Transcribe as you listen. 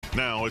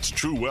Now it's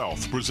True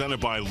Wealth, presented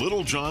by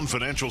Little John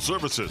Financial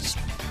Services.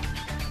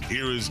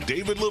 Here is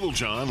David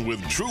Littlejohn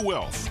with True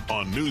Wealth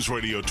on News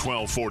Radio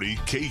 1240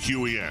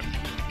 KQEN.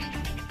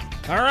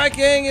 All right,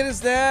 gang, it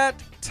is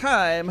that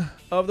time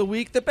of the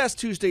week, the best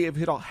Tuesday you've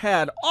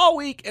had all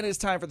week, and it's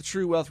time for the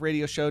True Wealth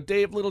Radio Show.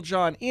 Dave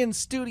Littlejohn in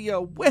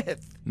studio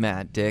with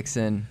Matt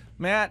Dixon.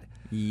 Matt.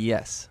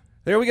 Yes.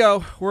 There we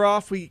go. We're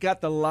off. We got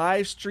the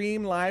live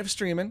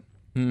streaming.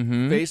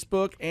 Mm-hmm.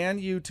 Facebook and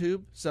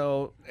YouTube.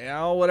 So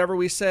now whatever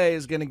we say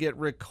is going to get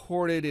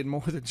recorded in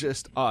more than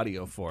just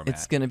audio format.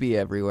 It's going to be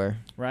everywhere.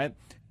 Right?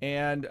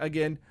 And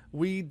again,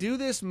 we do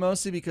this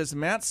mostly because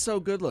Matt's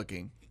so good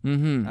looking,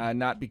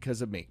 not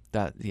because of me.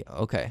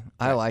 Okay.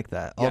 I like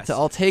that. Yes.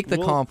 I'll take the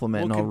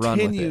compliment and I'll run with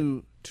it. We'll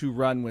continue to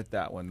run with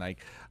that one. Like,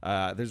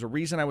 there's a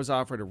reason I was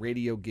offered a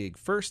radio gig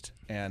first,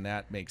 and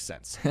that makes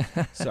sense.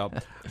 So,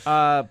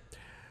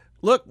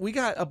 look, we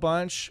got a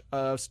bunch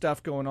of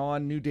stuff going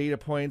on, new data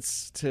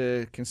points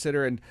to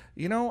consider. And,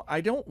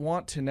 I don't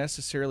want to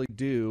necessarily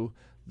do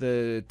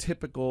the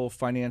typical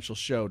financial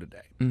show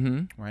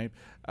today, right?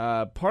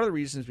 Part of the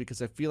reason is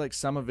because I feel like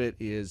some of it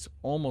is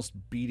almost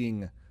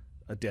beating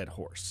a dead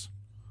horse.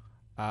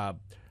 Not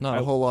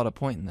a whole lot of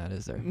point in that,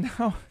 is there?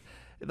 No.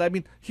 I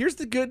mean, here's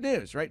the good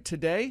news, right?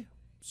 Today,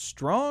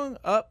 strong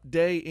up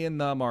day in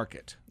the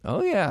market.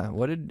 Oh, yeah.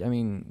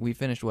 We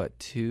finished,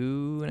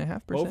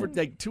 2.5%? Over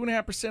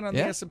 2.5% on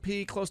the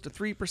S&P, close to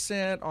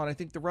 3% on, I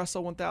think, the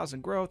Russell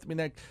 1000 growth. I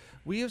mean,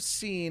 we have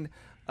seen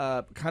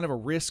kind of a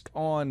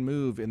risk-on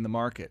move in the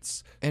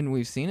markets. And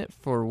we've seen it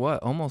for,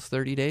 almost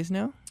 30 days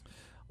now?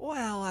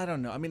 Well, I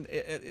don't know. I mean,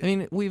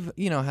 we've,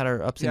 had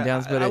our ups and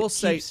downs, but I will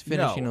keeps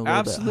finishing a little bit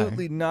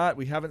absolutely not.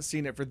 We haven't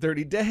seen it for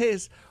 30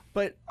 days.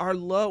 But our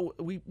low,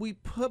 we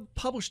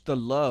published the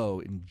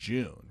low in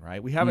June,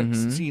 right? We haven't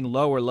seen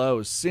lower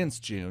lows since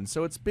June.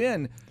 So it's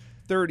been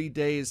 30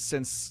 days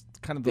since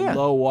kind of the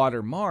low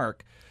water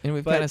mark. And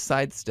we've kind of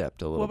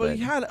sidestepped a little bit. Well, but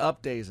we had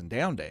up days and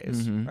down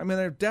days. I mean,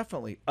 there are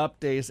definitely up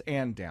days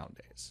and down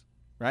days,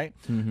 right?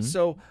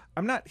 So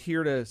I'm not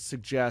here to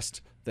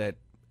suggest that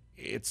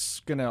it's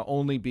going to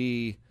only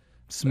be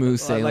smooth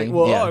sailing.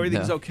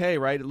 Everything's okay,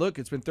 right? Look,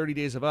 it's been 30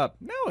 days of up.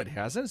 No, it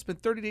hasn't. It's been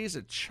 30 days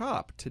of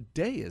chop.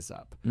 Today is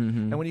up.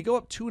 And when you go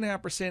up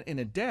 2.5% in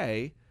a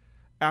day,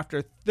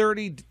 after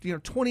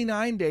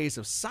 29 days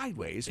of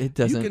sideways, you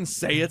can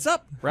say it's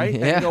up, right?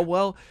 Yeah. And you go,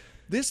 well,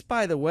 this,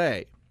 by the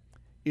way,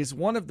 is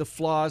one of the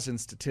flaws in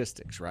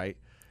statistics, right?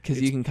 Because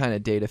you can kind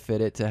of data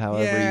fit it to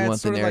however you want the narrative to sound. Yeah,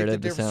 it's sort of like the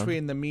difference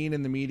between the mean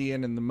and the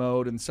median and the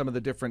mode and some of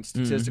the different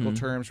statistical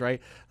terms,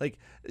 right? Like,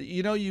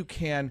 you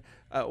can,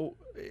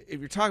 if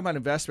you're talking about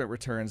investment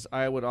returns,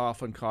 I would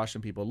often caution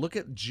people, look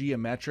at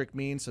geometric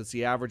mean. So it's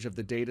the average of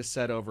the data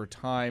set over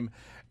time,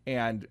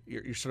 and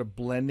you're sort of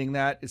blending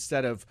that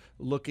instead of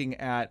looking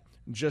at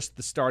just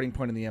the starting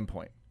point and the end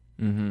point.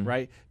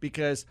 Right?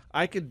 Because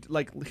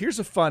here's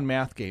a fun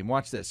math game.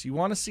 Watch this. You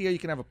want to see how you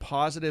can have a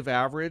positive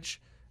average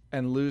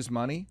and lose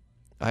money?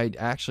 I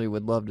actually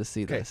would love to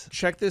see this.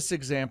 Check this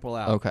example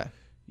out. Okay.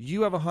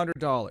 You have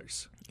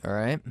 $100. All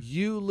right.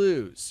 You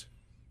lose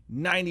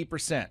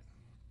 90%.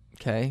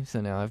 Okay, so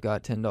now I've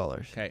got $10.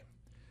 Okay.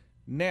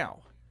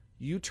 Now,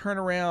 you turn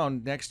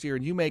around next year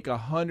and you make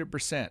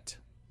 100%.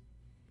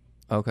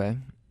 Okay.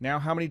 Now,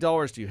 how many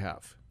dollars do you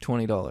have?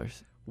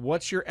 $20.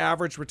 What's your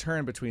average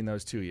return between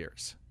those 2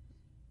 years?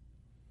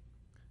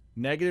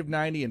 Negative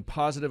 90 and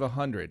positive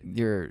 100.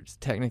 You're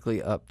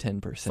technically up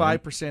 10%.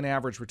 5%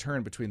 average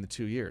return between the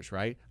 2 years,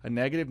 right? A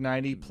negative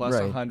 90 plus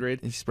 100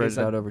 you spread is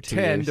it out over 2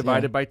 10 years.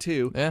 divided by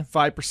 2, Yeah.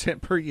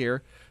 5% per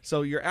year.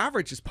 So your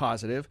average is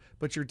positive,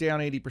 but you're down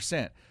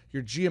 80%.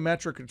 Your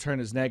geometric return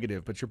is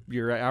negative, but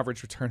your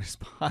average return is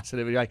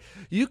positive.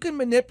 You can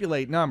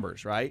manipulate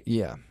numbers, right?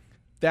 Yeah.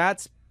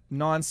 That's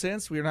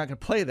nonsense. We're not going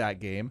to play that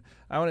game.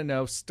 I want to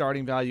know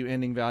starting value,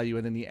 ending value,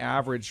 and then the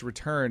average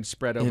return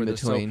spread over the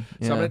so I'm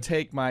going to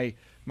take my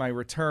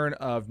return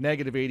of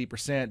negative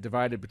 80%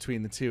 divided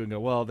between the two and go,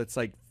 well, that's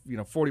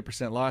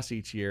 40% loss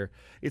each year.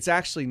 It's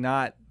actually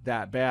not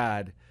that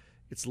bad.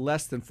 It's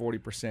less than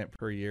 40%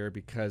 per year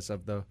because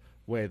of the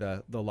way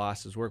the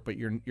losses work. But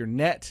your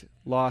net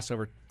loss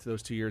over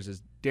those 2 years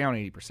is down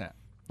 80%.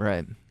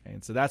 Right.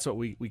 And so that's what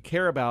we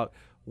care about.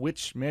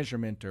 Which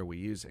measurement are we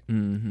using?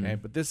 Okay,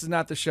 but this is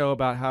not the show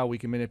about how we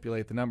can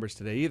manipulate the numbers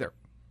today either.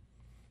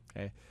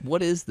 Okay.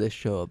 What is this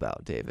show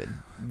about, David?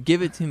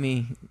 Give it to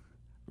me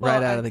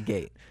out of the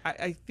gate.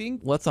 I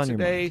think what's on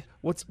today, your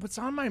mind? What's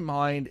on my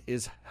mind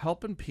is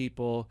helping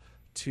people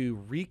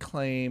to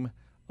reclaim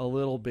a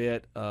little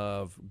bit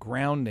of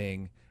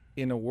grounding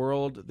in a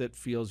world that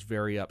feels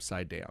very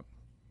upside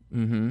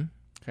down.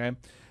 Okay,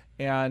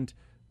 and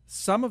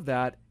some of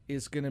that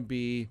is going to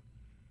be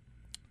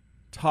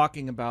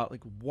talking about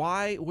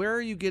where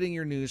are you getting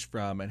your news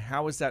from, and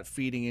how is that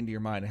feeding into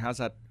your mind, and how's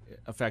that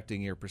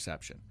affecting your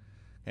perception?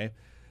 Okay,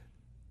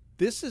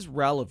 this is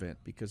relevant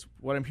because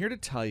what I'm here to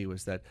tell you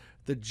is that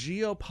the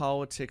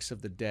geopolitics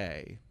of the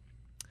day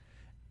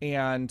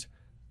and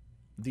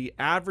the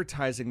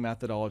advertising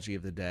methodology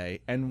of the day,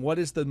 and what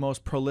is the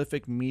most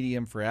prolific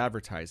medium for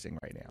advertising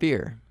right now?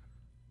 Fear.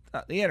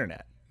 The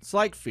internet. It's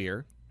like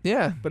fear,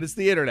 Yeah. but it's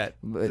the internet.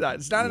 But-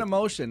 It's not an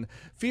emotion.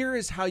 Fear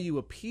is how you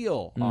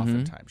appeal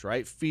oftentimes,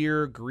 right?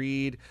 Fear,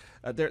 greed.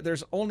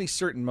 There's only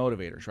certain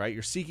motivators, right?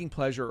 You're seeking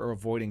pleasure or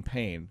avoiding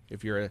pain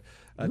if you're a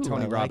Ooh,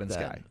 Tony I like Robbins that.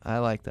 guy. I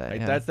like that. Right?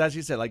 Yeah. That's what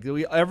you said. Like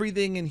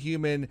everything in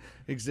human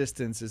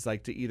existence is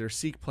like to either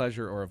seek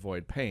pleasure or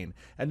avoid pain,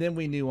 and then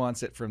we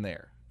nuance it from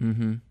there,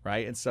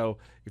 right? And so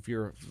if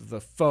you're the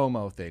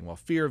FOMO thing, well,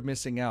 fear of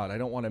missing out. I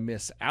don't want to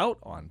miss out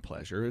on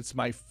pleasure. It's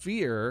my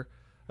fear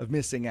of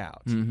missing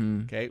out.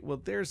 Okay.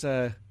 Well, there's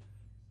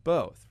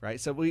both, right?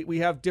 So we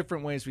have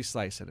different ways we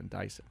slice it and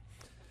dice it.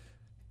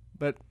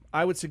 But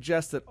I would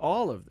suggest that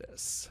all of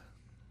this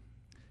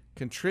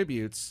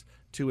contributes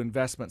to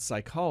investment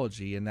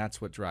psychology, and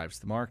that's what drives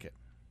the market.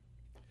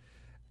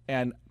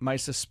 And my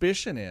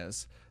suspicion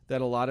is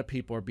that a lot of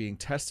people are being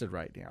tested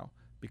right now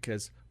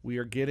because we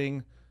are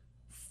getting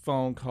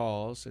phone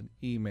calls and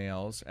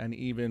emails and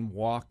even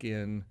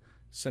walk-in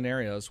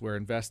scenarios where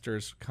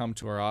investors come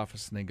to our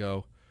office and they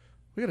go,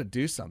 we got to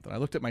do something. I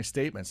looked at my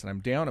statements and I'm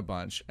down a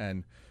bunch,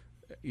 and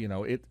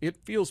it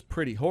feels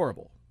pretty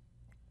horrible.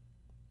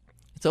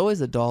 It's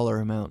always a dollar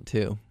amount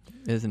too,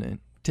 isn't it?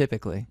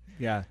 Typically.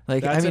 Yeah.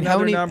 Like, That's I mean, another how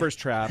many numbers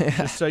trap,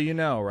 just so you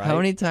know, right? How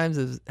many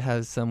times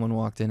has someone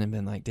walked in and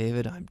been like,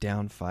 David, I'm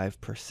down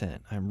 5%.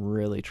 I'm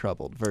really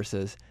troubled.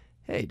 Versus,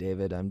 hey,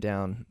 David, I'm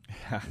down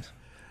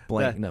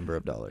blank number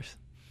of dollars.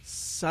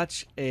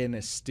 Such an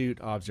astute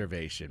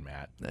observation,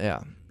 Matt.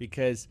 Yeah.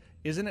 Because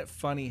isn't it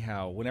funny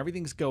how when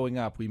everything's going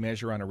up, we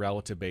measure on a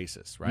relative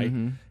basis, right?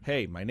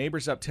 Hey, my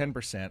neighbor's up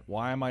 10%.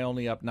 Why am I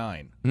only up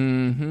 9%?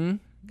 Mm-hmm.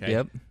 Okay.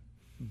 Yep.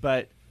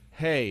 But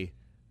hey,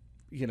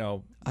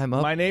 I'm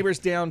up. my neighbor's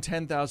down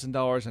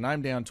 $10,000 and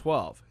I'm down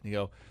 12. And you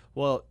go,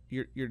 well,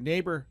 your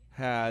neighbor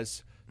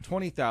has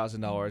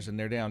 $20,000 and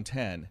they're down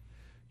 10.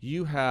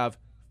 You have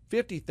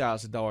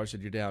 $50,000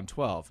 and you're down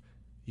 12.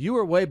 You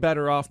are way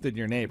better off than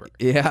your neighbor.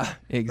 Yeah,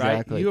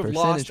 exactly. Right? You have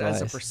lost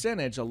as a Percentage-wise.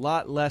 percentage a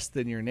lot less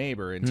than your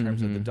neighbor in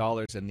terms of the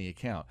dollars in the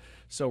account.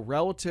 So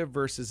relative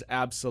versus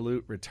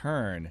absolute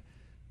return,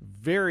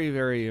 very,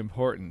 very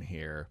important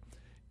here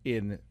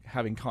in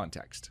having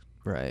context.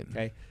 Right.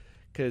 Okay,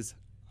 because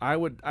I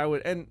would,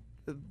 and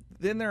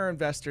then there are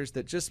investors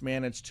that just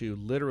manage to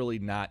literally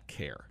not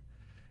care,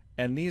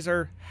 and these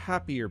are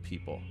happier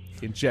people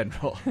in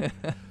general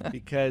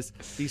because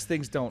these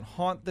things don't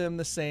haunt them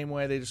the same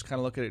way. They just kind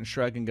of look at it and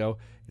shrug and go,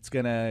 "It's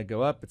gonna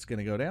go up, it's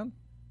gonna go down,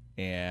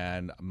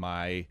 and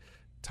my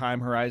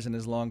time horizon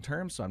is long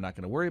term, so I'm not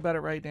going to worry about it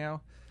right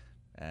now,"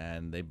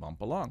 and they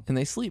bump along. And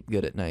they sleep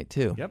good at night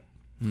too. Yep.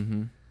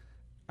 Mm-hmm.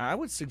 I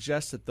would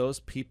suggest that those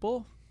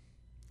people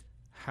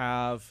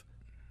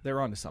they're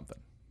onto something.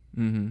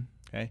 Mm-hmm.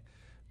 Okay,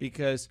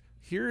 because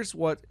here's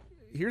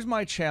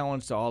my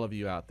challenge to all of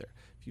you out there.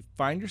 If you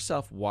find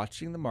yourself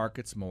watching the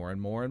markets more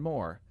and more and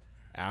more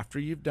after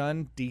you've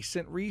done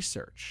decent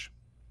research,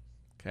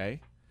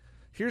 okay,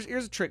 here's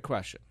a trick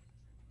question.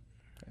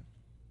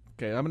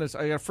 Okay, I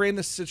gotta frame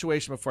this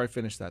situation before I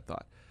finish that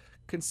thought.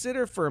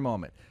 Consider for a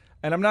moment,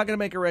 and I'm not gonna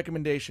make a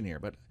recommendation here,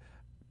 but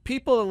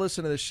people that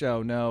listen to this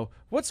show know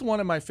what's one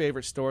of my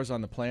favorite stores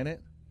on the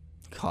planet.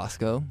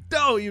 Costco.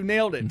 Oh, you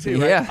nailed it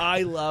too. Right? Yeah.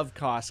 I love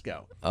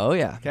Costco. Oh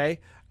yeah. Okay.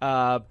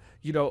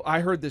 I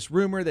heard this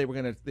rumor they were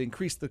going to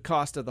increase the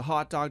cost of the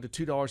hot dog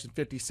to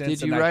 $2.50.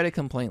 Did you write a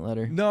complaint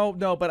letter? No,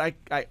 but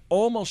I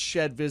almost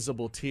shed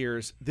visible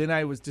tears. Then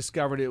I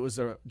discovered it was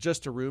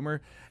just a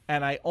rumor,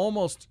 and I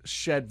almost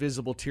shed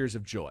visible tears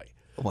of joy.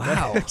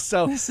 Wow.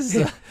 So this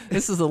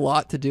is a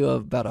lot to do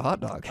about a hot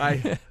dog.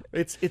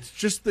 it's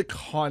just the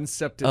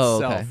concept Oh,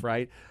 itself,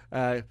 okay.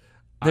 right?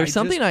 There's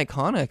something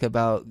iconic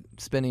about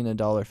spending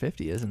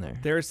 $1.50, isn't there?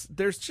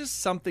 There's just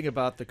something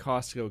about the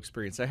Costco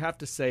experience. I have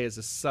to say, as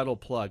a subtle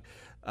plug,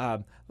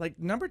 like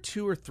number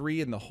 2 or 3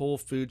 in the whole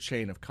food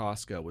chain of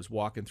Costco was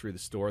walking through the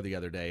store the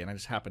other day, and I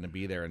just happened to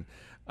be there. And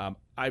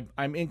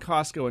I'm in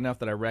Costco enough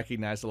that I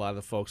recognize a lot of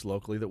the folks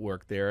locally that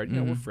work there.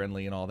 And, we're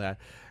friendly and all that.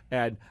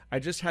 And I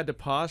just had to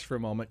pause for a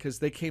moment because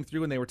they came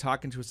through and they were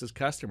talking to us as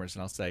customers.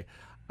 And I'll say,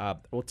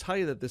 we'll tell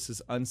you that this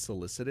is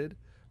unsolicited,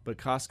 but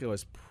Costco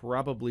is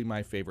probably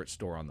my favorite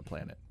store on the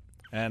planet.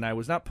 And I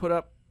was not put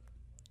up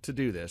to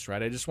do this,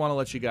 right? I just want to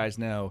let you guys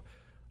know,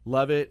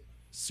 love it,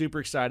 super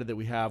excited that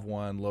we have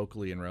one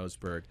locally in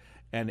Roseburg,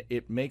 and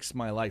it makes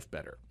my life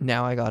better.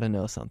 Now I got to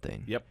know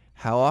something. Yep.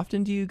 How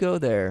often do you go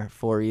there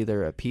for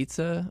either a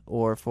pizza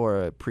or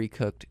for a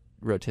pre-cooked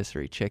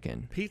rotisserie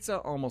chicken? Pizza,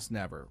 almost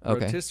never.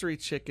 Okay. Rotisserie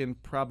chicken,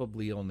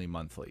 probably only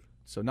monthly.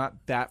 So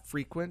not that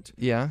frequent,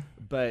 Yeah.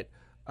 but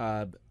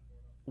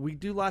we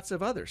do lots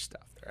of other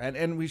stuff there.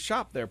 And we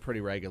shop there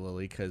pretty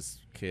regularly because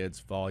kids,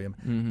 volume.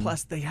 Mm-hmm.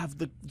 Plus, they have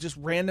the just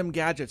random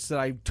gadgets that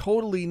I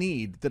totally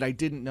need that I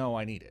didn't know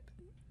I needed.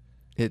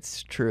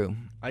 It's true.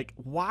 Like,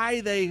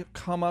 why they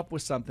come up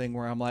with something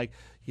where I'm like,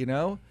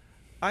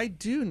 I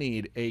do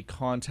need a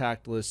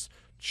contactless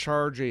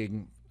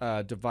charging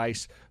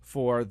device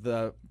for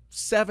the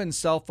 7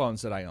 cell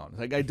phones that I own.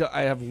 Like,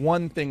 I have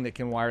one thing that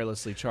can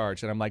wirelessly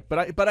charge, and I'm like,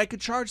 but I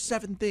could charge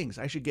 7 things.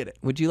 I should get it.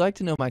 Would you like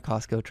to know my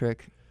Costco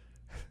trick?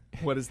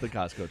 What is the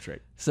Costco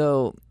trick?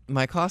 So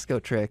my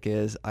Costco trick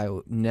is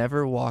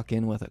never walk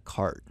in with a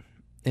cart.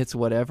 It's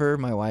whatever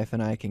my wife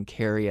and I can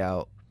carry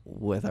out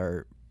with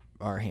our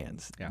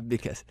hands. Yeah.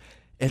 Because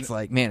it's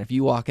like, man, if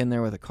you walk in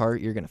there with a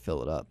cart, you're going to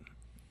fill it up.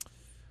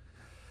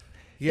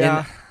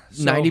 Yeah.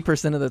 And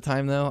 90% of the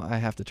time, though, I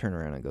have to turn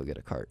around and go get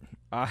a cart.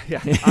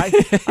 Yeah.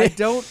 I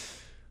don't.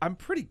 I'm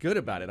pretty good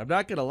about it. I'm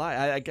not gonna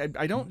lie.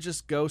 I don't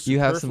just go superfluously You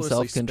have some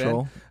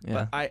self-control.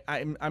 Spend, but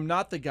I'm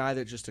not the guy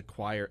that just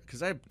acquire,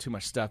 because I have too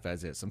much stuff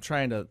as is. I'm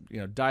trying to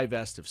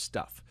divest of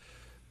stuff.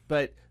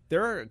 But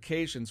there are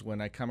occasions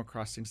when I come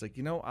across things like,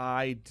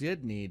 I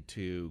did need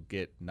to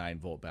get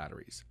 9-volt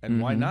batteries,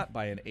 and why not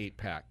buy an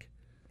 8-pack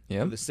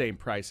for the same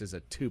price as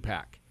a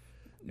 2-pack?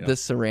 The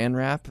Saran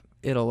wrap,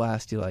 it'll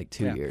last you like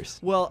 2 years.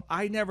 Well,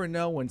 I never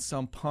know when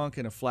some punk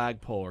and a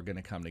flagpole are going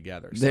to come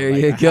together. So there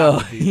you go. I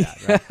have to do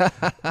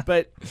that, right?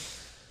 But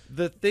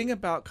the thing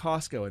about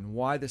Costco and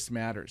why this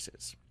matters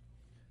is,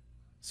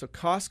 so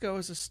Costco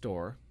as a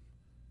store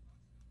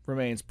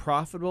remains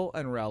profitable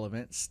and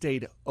relevant,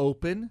 stayed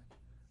open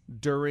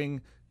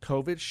during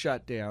COVID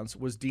shutdowns,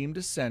 was deemed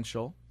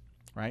essential,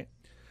 right?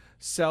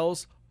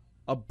 Sells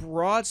a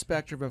broad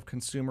spectrum of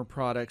consumer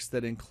products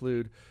that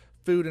include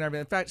food and everything.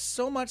 In fact,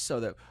 so much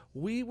so that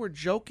we were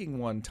joking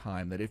one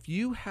time that if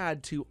you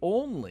had to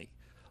only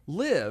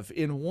live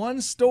in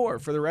one store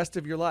for the rest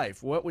of your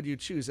life, what would you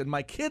choose? And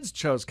my kids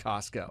chose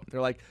Costco.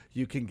 They're like,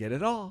 you can get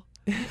it all,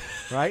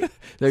 right?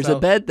 There's a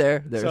bed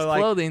there. There's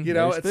like, clothing.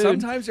 There's food.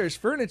 Sometimes there's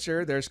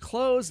furniture. There's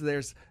clothes.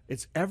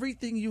 It's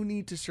everything you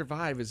need to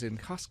survive is in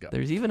Costco.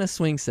 There's even a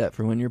swing set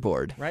for when you're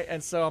bored. Right.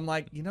 And so I'm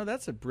like,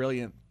 that's a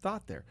brilliant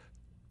thought there.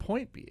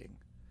 Point being,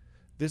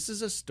 this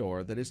is a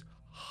store that is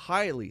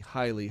highly,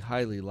 highly,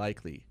 highly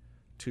likely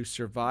to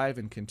survive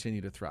and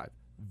continue to thrive.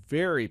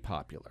 Very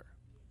popular.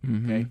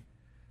 Okay.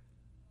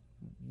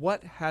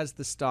 What has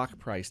the stock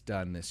price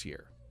done this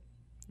year?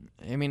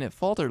 I mean, it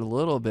faltered a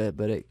little bit,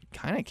 but it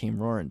kind of came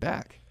roaring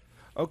back.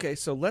 Okay,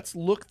 so let's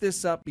look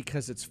this up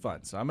because it's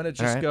fun. So I'm going to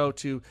just go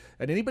to,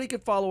 and anybody can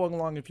follow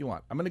along if you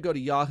want. I'm going to go to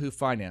Yahoo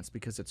Finance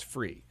because it's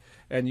free.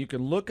 And you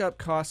can look up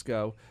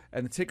Costco,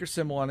 and the ticker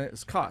symbol on it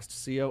is COST,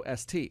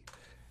 C-O-S-T.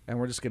 And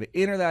we're just going to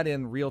enter that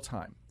in real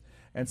time.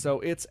 And so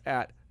it's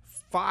at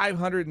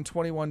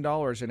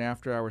 $521 in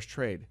after-hours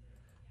trade.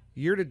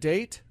 Year to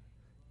date,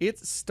 it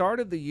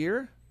started the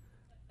year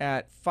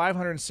at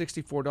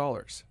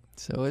 $564.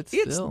 So it's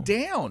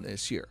down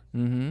this year.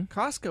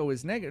 Costco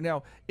is negative.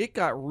 Now, it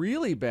got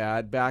really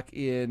bad back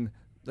in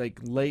like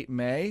late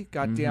May,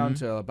 got down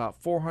to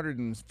about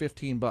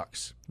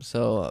 $415.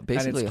 So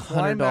basically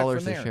 $100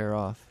 a share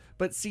off.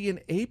 But see,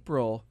 in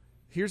April,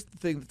 here's the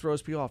thing that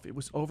throws me off. It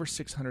was over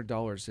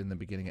 $600 in the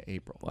beginning of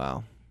April.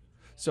 Wow.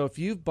 So if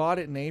you've bought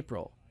it in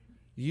April,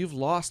 you've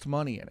lost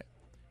money in it.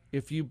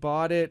 If you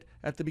bought it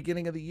at the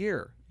beginning of the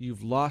year,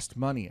 you've lost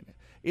money in it.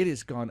 It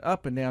has gone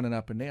up and down and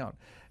up and down.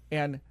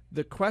 And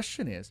the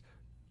question is,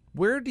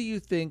 where do you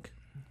think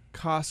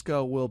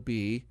Costco will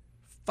be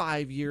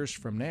 5 years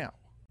from now?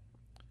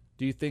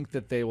 Do you think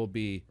that they will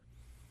be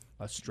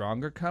a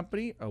stronger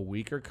company, a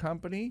weaker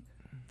company,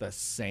 the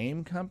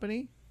same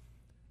company?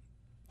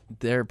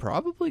 They're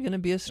probably going to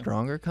be a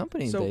stronger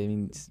company.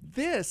 So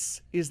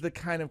this is the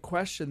kind of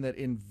question that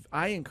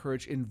I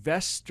encourage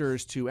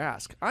investors to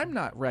ask. I'm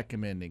not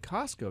recommending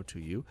Costco to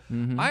you.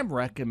 I'm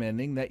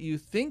recommending that you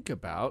think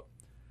about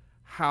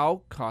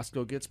how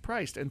Costco gets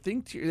priced and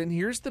and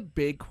here's the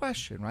big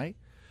question, right?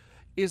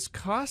 Is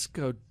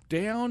Costco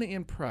down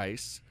in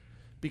price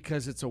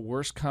because it's a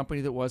worse company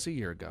that was a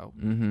year ago?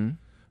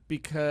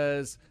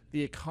 Because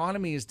the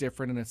economy is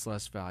different and it's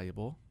less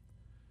valuable?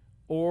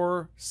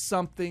 Or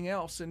something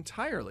else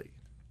entirely?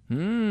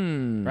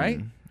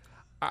 Right?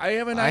 I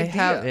have an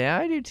idea.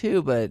 I do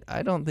too, but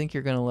I don't think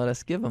you're going to let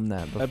us give them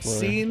that before.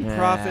 Obscene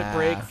profit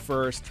break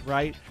first,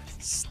 right?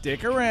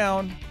 Stick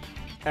around,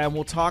 and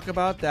we'll talk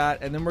about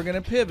that, and then we're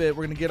going to pivot.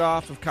 We're going to get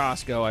off of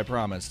Costco, I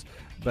promise.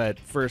 But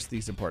first,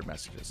 these important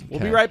messages. We'll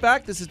be right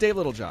back. This is Dave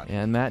Littlejohn.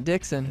 And Matt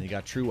Dixon. And you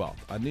got True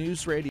Wealth on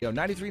News Radio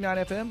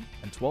 93.9 FM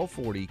and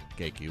 1240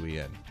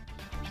 KQEN.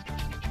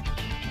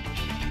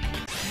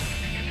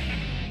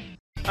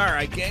 All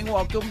right, gang,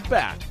 welcome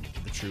back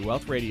to the True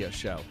Wealth Radio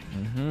Show.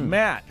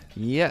 Matt.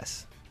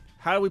 Yes.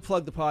 How do we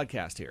plug the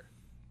podcast here?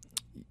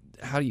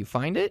 How do you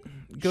find it?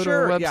 Go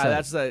sure, to our website. Yeah,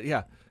 that's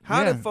the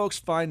How do folks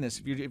find this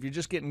if you're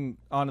just getting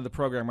onto the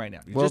program right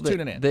now? You're just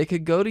tuning in. They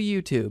could go to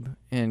YouTube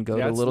and go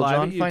to Little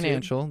John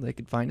Financial. They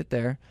could find it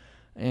there.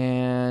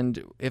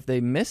 And if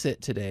they miss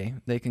it today,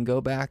 they can go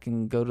back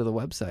and go to the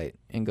website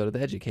and go to the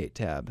Educate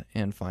tab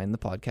and find the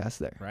podcast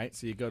there. Right.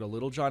 So you go to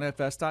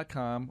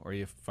littlejohnfs.com or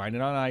you find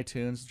it on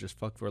iTunes.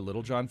 Just look for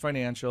Little John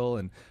Financial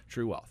and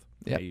True Wealth.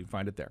 Yeah, you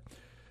find it there.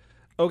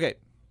 Okay.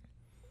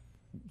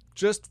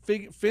 Just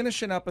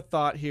finishing up a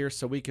thought here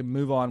so we can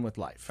move on with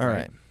life. All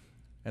right.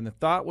 And the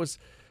thought was,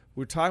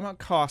 we're talking about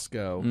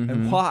Costco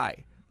and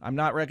why. I'm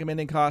not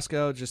recommending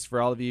Costco, just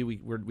for all of you.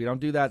 We don't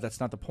do that.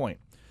 That's not the point.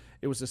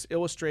 It was this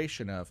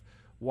illustration of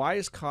why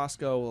is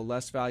Costco a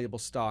less valuable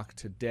stock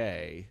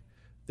today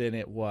than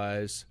it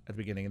was at the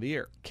beginning of the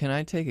year. Can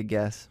I take a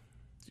guess?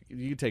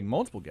 You can take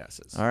multiple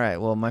guesses. All right.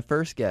 Well, my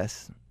first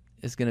guess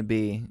is going to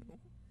be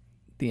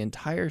the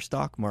entire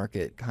stock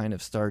market kind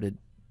of started.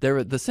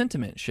 The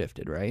sentiment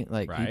shifted, right?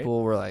 Like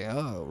people were like,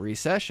 oh,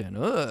 recession,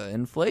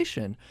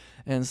 inflation.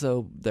 And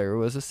so there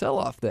was a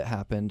sell-off that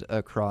happened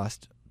across,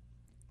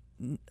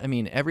 I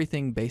mean,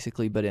 everything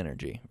basically but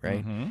energy,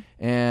 right? Mm-hmm.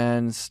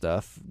 And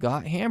stuff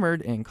got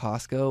hammered, and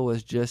Costco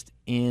was just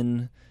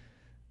in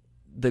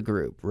the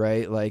group,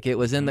 right? Like it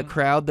was in the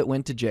crowd that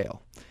went to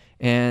jail.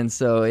 And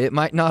so it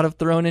might not have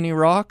thrown any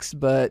rocks,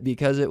 but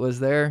because it was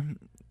there,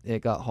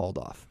 it got hauled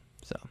off.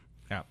 So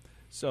yeah.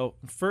 So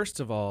first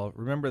of all,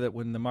 remember that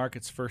when the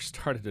markets first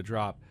started to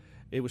drop,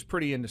 it was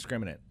pretty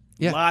indiscriminate.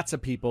 Yeah. Lots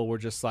of people were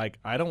just like,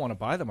 I don't want to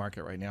buy the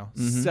market right now.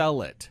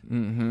 Sell it.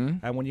 Mm-hmm.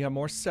 And when you have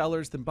more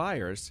sellers than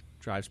buyers,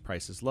 drives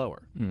prices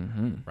lower,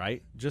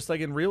 right? Just like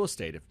in real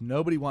estate, if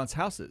nobody wants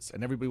houses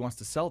and everybody wants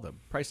to sell them,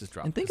 prices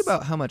drop. And think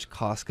about how much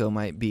Costco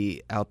might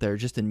be out there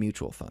just in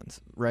mutual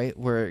funds, right?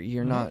 Where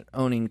you're not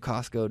owning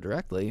Costco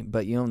directly,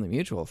 but you own the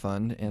mutual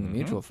fund, and the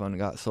mutual fund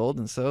got sold,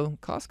 and so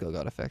Costco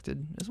got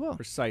affected as well.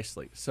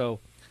 Precisely. So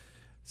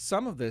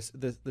some of this,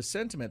 the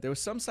sentiment, there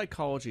was some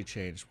psychology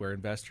change where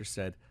investors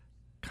said,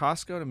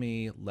 Costco to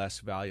me less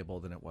valuable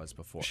than it was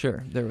before.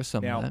 Sure, there was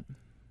some of that.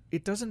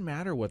 It doesn't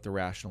matter what the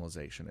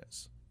rationalization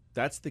is.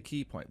 That's the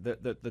key point.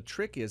 The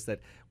trick is that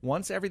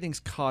once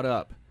everything's caught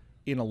up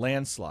in a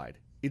landslide,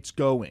 it's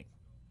going,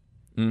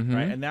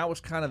 right? And that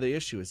was kind of the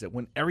issue, is that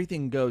when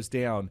everything goes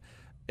down,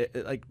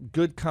 like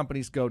good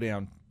companies go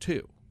down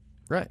too.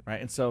 Right.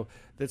 And so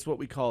that's what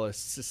we call a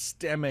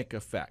systemic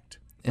effect.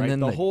 And right?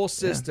 then the whole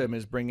system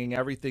is bringing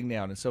everything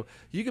down. And so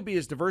you could be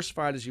as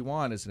diversified as you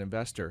want as an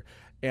investor,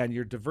 and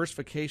your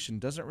diversification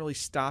doesn't really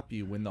stop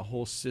you when the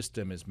whole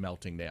system is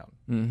melting down.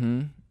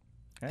 Mm-hmm.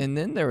 Okay. And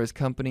then there was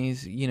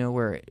companies,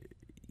 where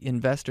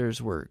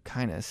investors were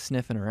kind of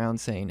sniffing around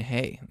saying,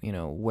 hey,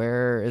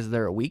 where is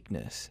there a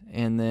weakness?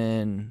 And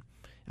then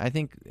I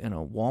think,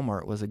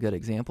 Walmart was a good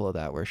example of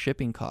that, where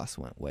shipping costs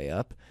went way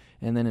up.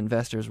 And then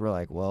investors were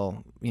like,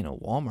 well,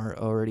 Walmart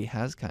already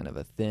has kind of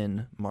a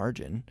thin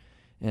margin.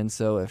 And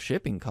so if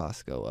shipping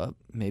costs go up,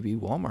 maybe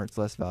Walmart's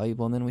less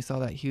valuable. And then we saw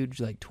that huge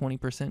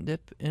 20%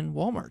 dip in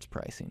Walmart's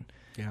pricing.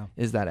 Yeah.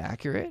 Is that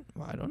accurate?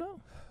 Well, I don't know.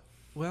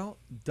 Well,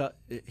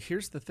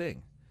 here's the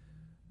thing.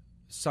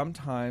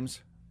 Sometimes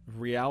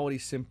reality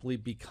simply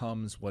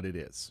becomes what it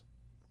is.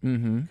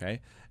 Mm-hmm. Okay?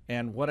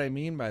 And what I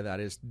mean by that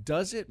is,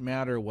 does it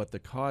matter what the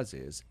cause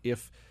is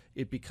if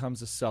it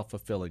becomes a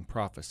self-fulfilling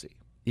prophecy?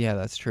 Yeah,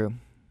 that's true.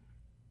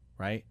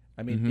 Right?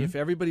 I mean, if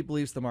everybody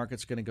believes the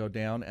market's going to go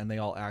down and they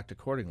all act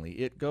accordingly,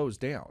 it goes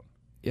down.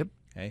 Yep.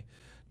 Okay?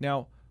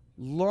 Now,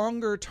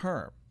 longer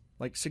term,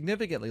 like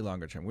significantly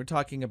longer term, we're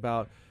talking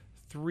about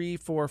 3,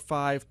 4,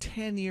 5,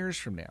 10 years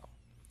from now.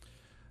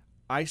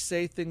 I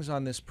say things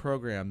on this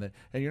program that,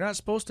 and you're not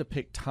supposed to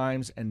pick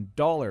times and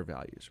dollar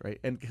values, right?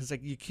 And because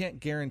you can't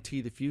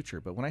guarantee the future.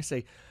 But when I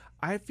say,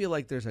 I feel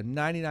like there's a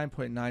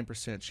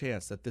 99.9%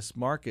 chance that this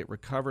market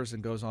recovers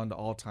and goes on to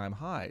all-time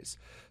highs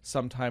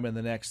sometime in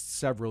the next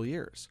several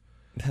years.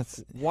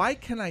 Why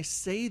can I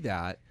say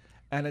that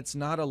and it's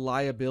not a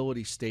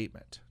liability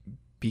statement?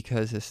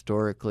 Because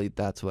historically,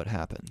 that's what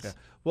happens. Yeah.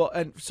 Well,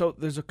 and so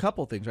there's a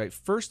couple things, right?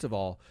 First of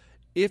all,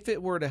 if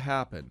it were to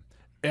happen,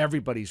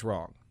 everybody's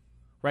wrong.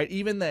 Right,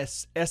 even the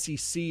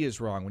SEC is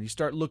wrong. When you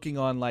start looking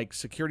on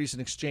Securities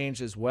and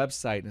Exchange's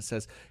website and it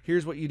says,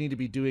 here's what you need to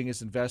be doing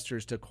as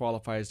investors to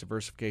qualify as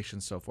diversification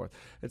and so forth.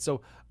 And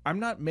so I'm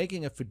not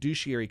making a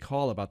fiduciary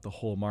call about the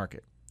whole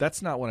market.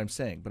 That's not what I'm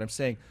saying. But I'm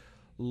saying,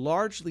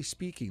 largely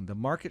speaking, the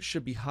market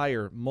should be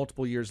higher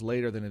multiple years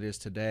later than it is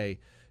today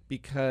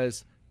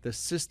because the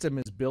system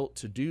is built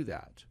to do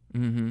that,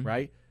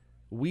 right?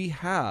 We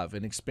have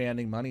an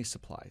expanding money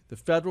supply. The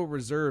Federal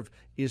Reserve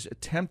is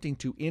attempting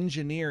to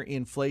engineer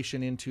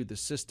inflation into the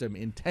system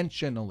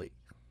intentionally,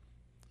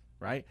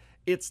 right?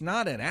 It's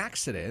not an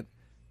accident.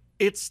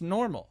 It's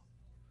normal,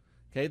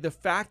 okay? The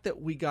fact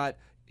that we got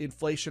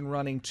inflation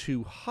running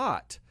too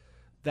hot,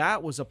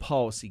 that was a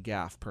policy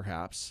gaffe,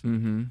 perhaps.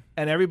 And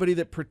everybody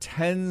that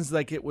pretends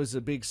like it was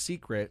a big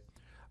secret,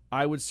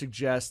 I would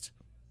suggest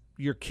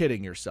you're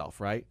kidding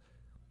yourself, right?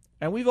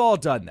 And we've all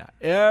done that.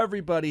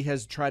 Everybody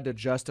has tried to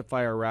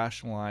justify or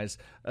rationalize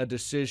a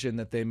decision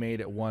that they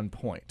made at one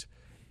point.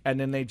 And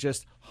then they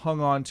just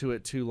hung on to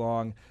it too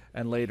long.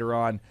 And later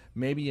on,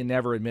 maybe you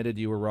never admitted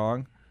you were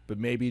wrong, but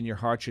maybe in your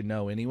heart you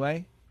know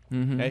anyway.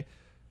 Okay?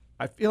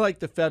 I feel like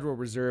the Federal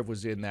Reserve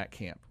was in that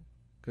camp.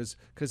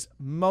 Because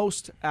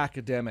most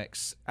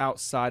academics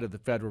outside of the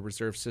Federal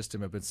Reserve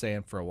System have been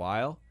saying for a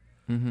while,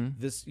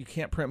 you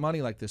can't print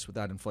money like this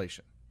without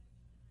inflation.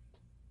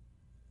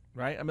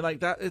 Right? I mean,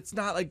 that. It's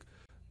not like,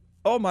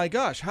 oh my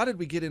gosh, how did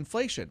we get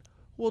inflation?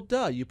 Well,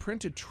 duh, you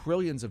printed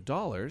trillions of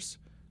dollars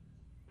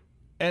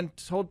and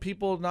told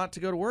people not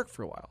to go to work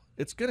for a while.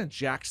 It's going to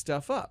jack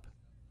stuff up.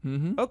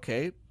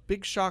 Okay,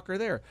 big shocker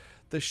there.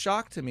 The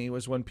shock to me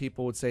was when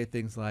people would say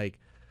things like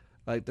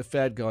the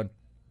Fed going,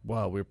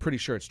 well, we're pretty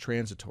sure it's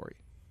transitory.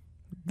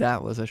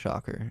 That was a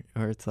shocker.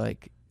 Or it's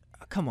like,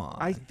 Come on.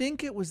 I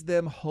think it was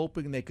them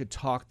hoping they could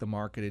talk the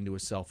market into a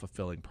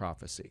self-fulfilling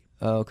prophecy.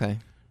 Oh, okay.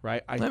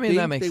 Right? I mean, think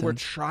that makes they were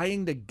sense.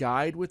 trying to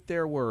guide with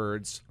their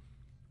words,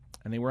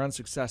 and they were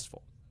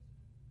unsuccessful.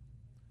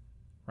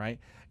 Right?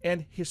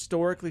 And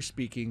historically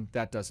speaking,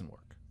 that doesn't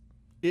work.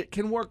 It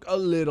can work a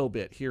little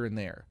bit here and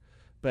there,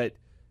 but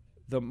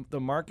the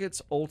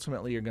markets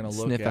ultimately are going to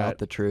look Sniff out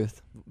the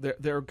truth.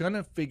 They're going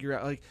to figure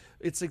out, like,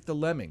 it's like the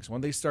lemmings.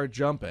 When they start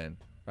jumping,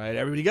 right,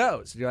 everybody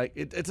goes. You're like,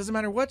 it doesn't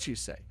matter what you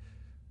say.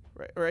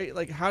 Right?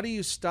 Like, how do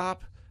you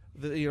stop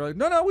like,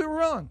 no, we were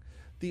wrong.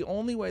 The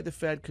only way the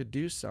Fed could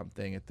do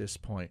something at this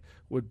point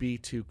would be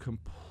to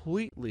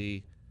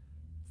completely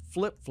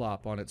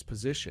flip-flop on its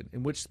position,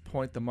 in which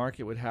point the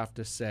market would have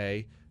to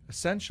say,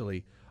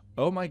 essentially,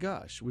 oh my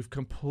gosh, we've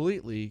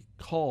completely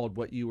called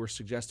what you were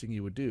suggesting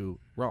you would do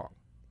wrong.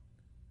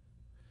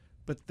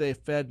 But the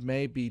Fed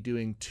may be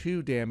doing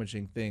two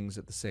damaging things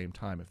at the same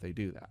time if they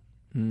do that,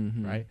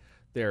 right?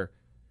 They're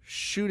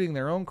shooting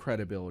their own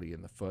credibility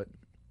in the foot,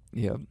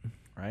 Yep.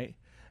 right?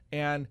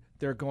 And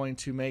they're going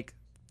to make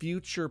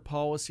future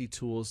policy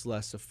tools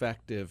less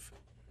effective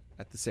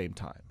at the same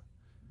time,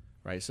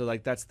 right? So,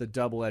 like, that's the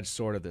double-edged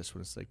sword of this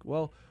one. It's like,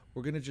 well,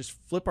 we're going to just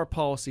flip our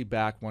policy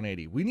back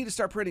 180. We need to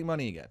start printing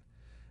money again.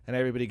 And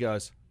everybody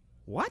goes,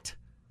 what?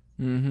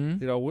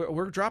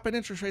 We're dropping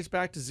interest rates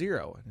back to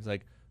zero. And he's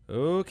like,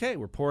 okay,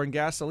 we're pouring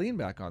gasoline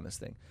back on this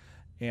thing.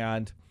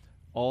 And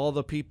all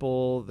the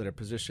people that are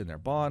positioned their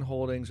bond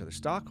holdings or their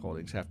stock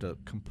holdings have to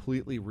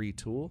completely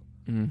retool.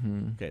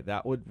 Okay,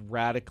 that would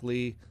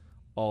radically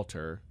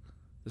alter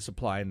the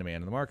supply and demand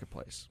in the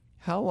marketplace.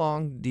 How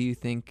long do you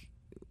think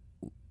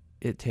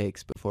it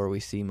takes before we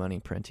see money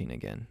printing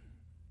again?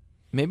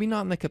 Maybe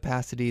not in the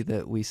capacity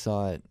that we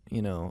saw it,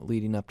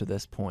 leading up to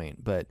this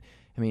point, but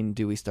I mean,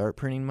 do we start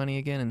printing money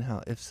again? And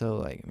how, if so,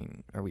 like, I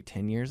mean, are we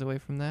 10 years away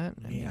from that?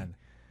 I mean,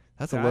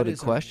 that's a loaded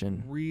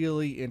question. A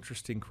really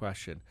interesting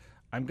question.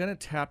 I'm going to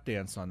tap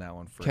dance on that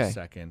one for a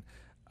second.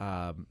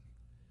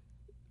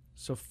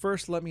 So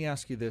first, let me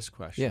ask you this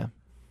question.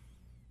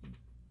 Yeah.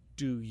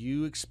 Do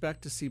you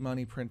expect to see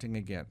money printing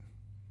again?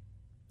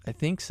 I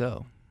think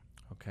so.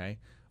 Okay.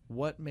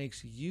 What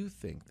makes you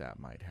think that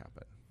might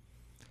happen?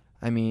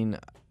 I mean,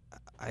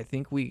 I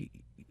think we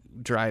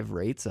drive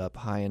rates up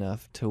high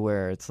enough to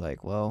where it's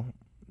like, well,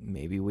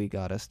 maybe we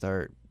got to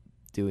start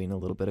doing a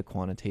little bit of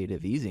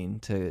quantitative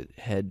easing to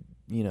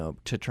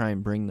to try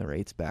and bring the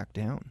rates back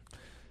down.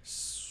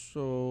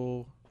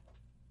 So,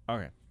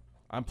 okay.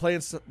 I'm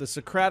playing the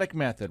Socratic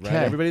method, right?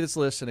 Everybody that's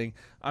listening,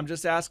 I'm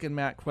just asking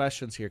Matt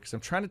questions here because I'm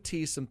trying to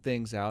tease some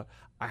things out.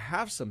 I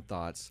have some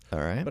thoughts. All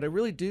right. But I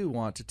really do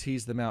want to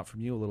tease them out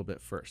from you a little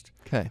bit first.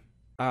 Okay.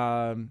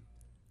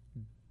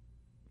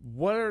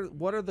 What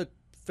are the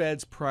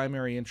Fed's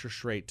primary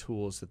interest rate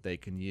tools that they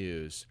can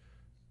use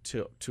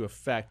to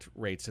affect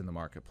rates in the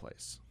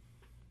marketplace?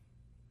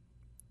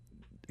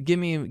 Give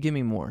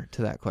me more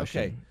to that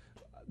question. Okay.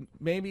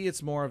 Maybe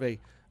it's more of a,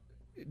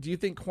 do you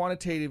think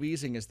quantitative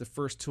easing is the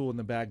first tool in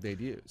the bag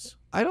they'd use?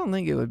 I don't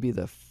think it would be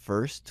the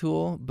first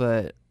tool,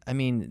 but I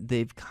mean,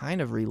 they've kind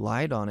of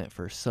relied on it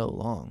for so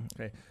long.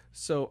 Okay.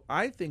 So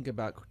I think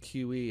about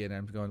QE and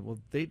I'm going, well,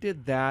 they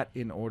did that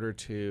in order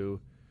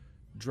to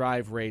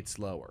drive rates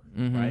lower,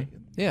 right?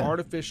 Yeah.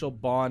 Artificial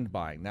bond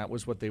buying. That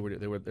was what they were.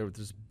 They were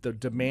the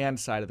demand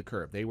side of the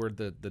curve. They were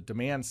the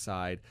demand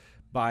side,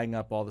 buying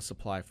up all the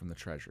supply from the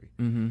Treasury.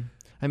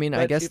 I mean,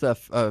 I guess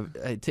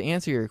to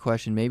answer your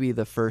question, maybe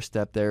the first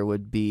step there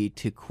would be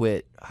to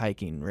quit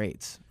hiking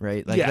rates,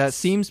 right? Like that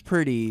seems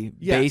pretty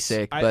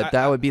basic, but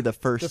that would be the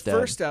first step. The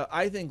first step,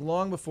 I think,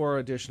 long before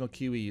additional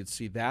QE, you'd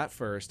see that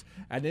first,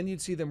 and then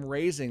you'd see them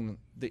raising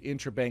the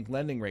interbank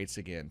lending rates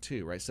again,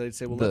 too, right? So they'd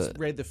say, well, let's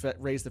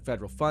raise the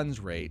federal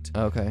funds rate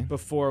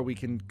before we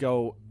can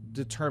go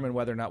determine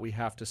whether or not we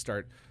have to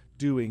start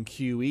doing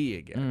QE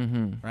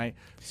again, right?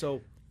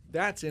 So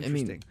that's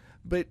interesting.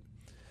 But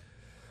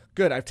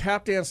good, I've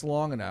tap danced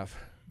long enough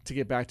to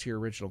get back to your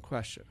original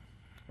question,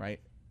 right?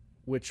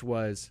 Which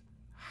was,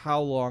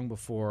 how long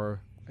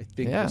before I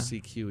think we'll see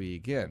QE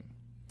again?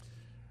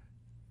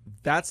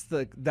 That's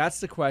the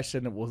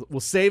question. We'll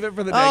save it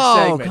for the next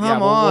segment. Oh,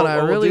 come on. I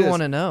really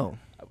want to know.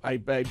 I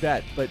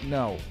bet, but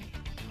no.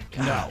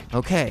 No.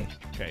 Okay.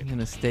 I'm going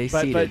to stay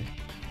seated.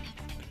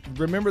 But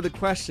remember the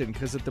question,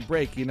 because at the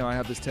break, I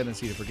have this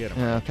tendency to forget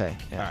them. Okay.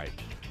 Yeah. All right.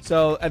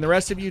 So, and the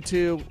rest of you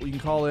too, you can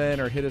call in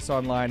or hit us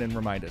online and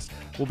remind us.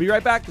 We'll be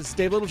right back. This is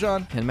Dave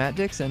Littlejohn. And Matt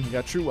Dixon. We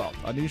got True Wealth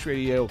on News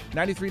Radio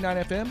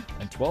 93.9 FM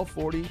and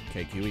 1240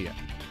 KQEN.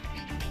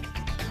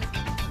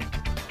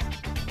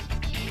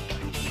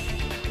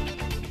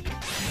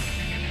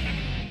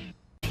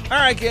 All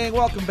right, gang,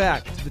 welcome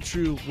back to the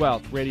True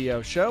Wealth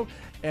Radio Show.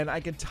 And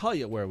I can tell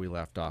you where we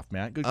left off,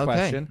 Matt. Good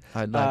question.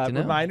 I'd like to know.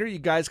 Reminder, you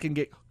guys can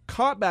get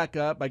caught back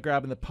up by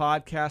grabbing the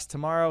podcast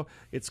tomorrow.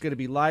 It's going to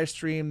be live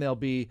stream. There'll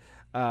be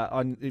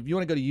if you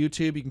want to go to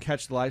YouTube, you can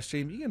catch the live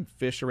stream. You can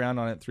fish around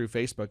on it through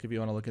Facebook if you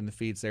want to look in the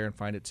feeds there and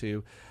find it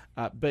too.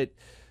 But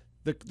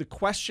the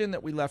question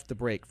that we left the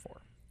break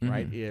for,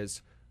 right,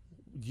 is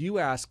you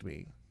asked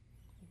me,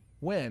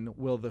 when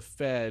will the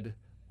Fed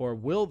or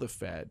will the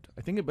Fed?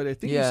 I think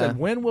you said,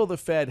 when will the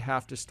Fed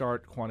have to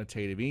start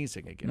quantitative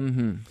easing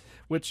again?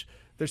 Which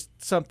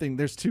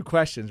there's two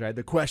questions, right?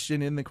 The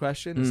question in the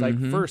question is like,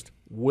 first,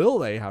 will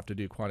they have to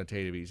do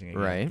quantitative easing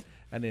again? Right.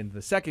 And then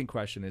the second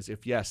question is,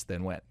 if yes,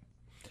 then when?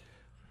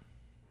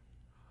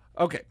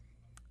 Okay.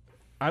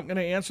 I'm going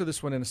to answer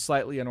this one in a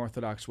slightly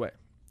unorthodox way.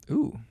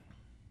 Ooh.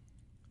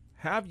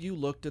 Have you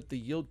looked at the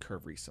yield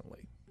curve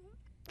recently?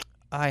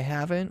 I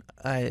haven't.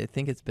 I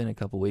think it's been a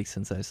couple weeks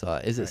since I saw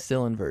it. Is it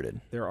still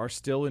inverted? There are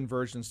still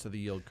inversions to the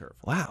yield curve.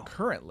 Wow.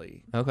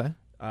 Currently,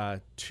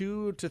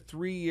 2 to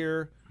 3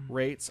 year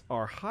rates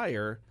are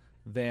higher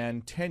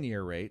than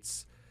 10-year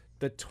rates.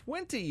 The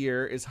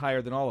 20-year is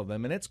higher than all of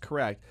them, and it's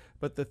correct,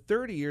 but the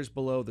 30 years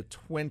below the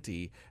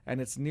 20, and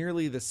it's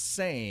nearly the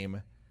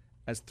same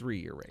as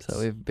 3-year rates. So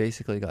we've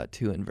basically got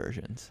two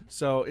inversions.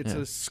 So it's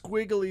a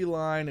squiggly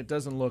line. It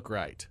doesn't look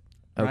right.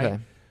 Okay. Right?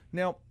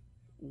 Now,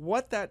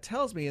 what that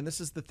tells me, and this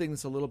is the thing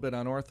that's a little bit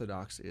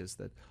unorthodox, is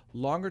that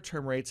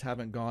longer-term rates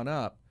haven't gone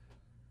up,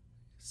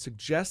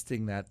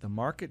 suggesting that the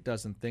market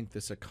doesn't think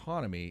this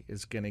economy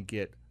is going to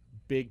get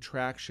big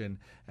traction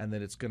and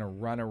that it's going to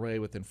run away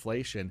with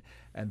inflation,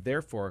 and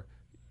therefore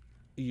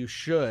you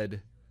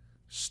should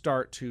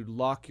start to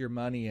lock your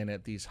money in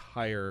at these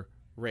higher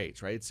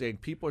rates, right? It's saying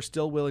people are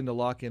still willing to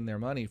lock in their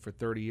money for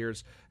 30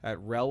 years at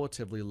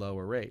relatively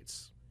lower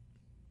rates.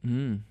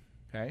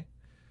 Okay?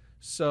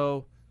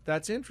 So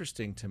that's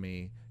interesting to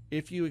me.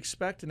 If you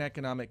expect an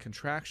economic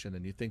contraction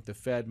and you think the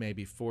Fed may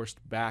be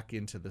forced back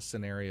into the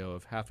scenario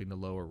of having to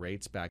lower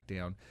rates back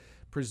down,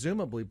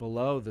 presumably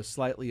below the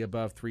slightly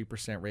above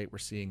 3% rate we're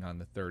seeing on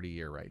the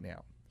 30-year right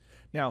now.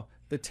 Now,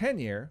 the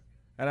 10-year,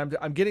 and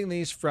I'm getting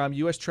these from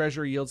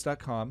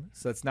USTreasuryYields.com,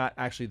 so that's not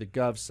actually the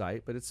Gov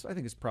site, but I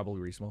think it's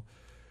probably reasonable.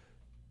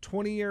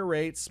 20-year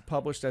rates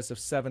published as of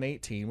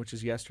 7/18, which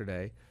is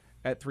yesterday,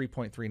 at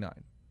 3.39.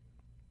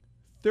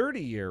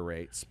 30-year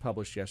rates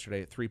published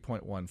yesterday at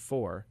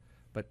 3.14,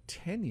 but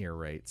 10-year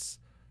rates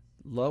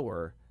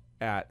lower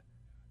at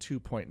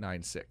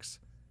 2.96.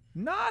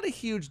 Not a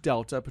huge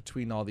delta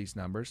between all these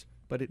numbers,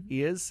 but it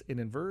is an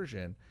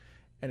inversion.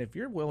 And if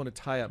you're willing to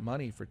tie up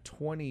money for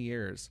 20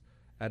 years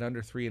at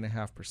under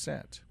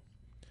 3.5%,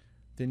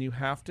 then you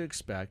have to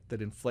expect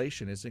that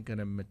inflation isn't going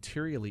to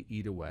materially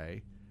eat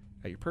away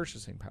at your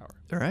purchasing power.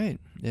 All right.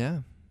 Yeah.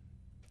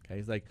 Okay.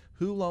 It's like,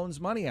 who loans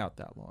money out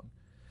that long?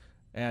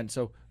 And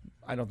so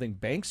I don't think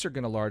banks are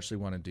going to largely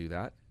want to do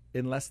that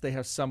unless they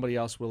have somebody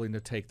else willing to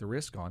take the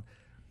risk on,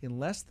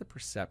 unless the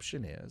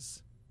perception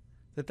is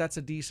that that's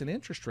a decent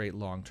interest rate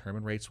long term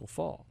and rates will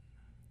fall.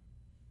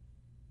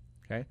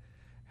 Okay?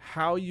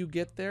 How you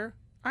get there,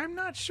 I'm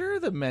not sure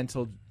the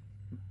mental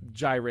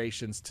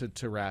gyrations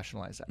to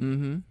rationalize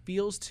that.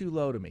 Feels too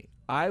low to me.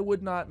 I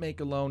would not make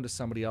a loan to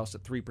somebody else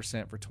at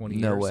 3% for 20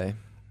 years. No way.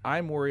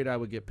 I'm worried I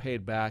would get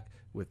paid back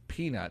with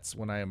peanuts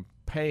when I am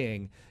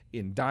paying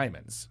in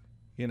diamonds,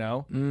 you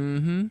know?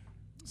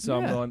 So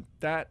I'm going,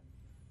 that,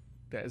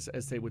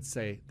 as they would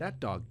say,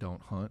 that dog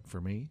don't hunt for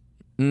me.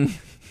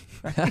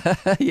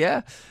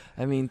 Yeah.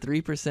 I mean,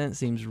 3%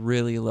 seems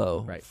really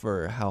low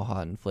for how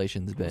hot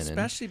inflation's been.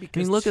 Especially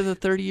because... I mean, look at the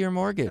 30-year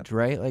mortgage,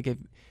 right? Like if...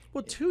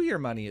 Well, 2-year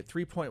money at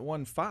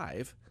 3.15.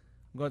 I'm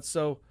going,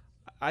 so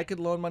I could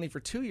loan money for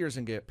 2 years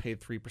and get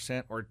paid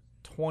 3%, or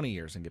 20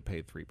 years and get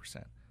paid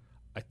 3%.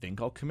 I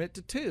think I'll commit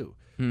to 2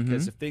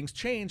 because if things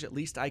change, at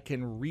least I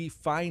can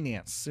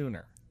refinance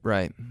sooner.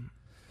 Right.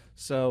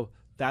 So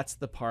that's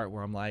the part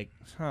where I'm like,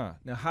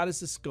 Now, how does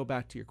this go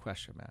back to your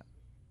question, Matt?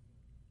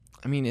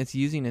 I mean, it's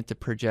using it to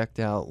project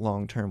out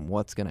long-term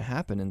what's going to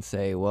happen and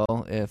say,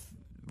 well, if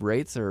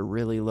rates are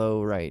really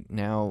low right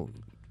now,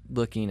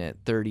 looking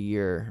at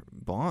 30-year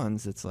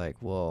bonds, it's like,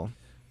 well...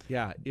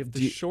 Yeah, if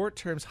the short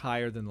term's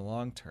higher than the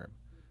long term,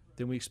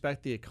 then we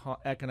expect the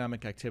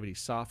economic activity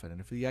soften.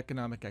 And if the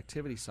economic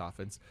activity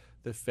softens,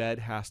 the Fed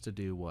has to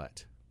do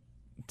what?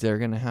 They're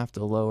going to have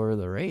to lower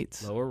the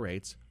rates. Lower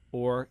rates,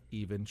 or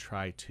even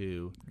try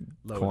to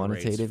lower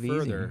quantitative the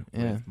rates further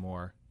easing. with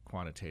more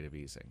quantitative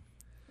easing.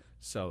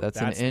 So that's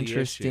an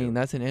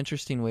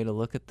interesting way to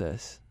look at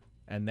this.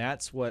 And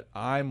that's what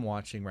I'm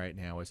watching right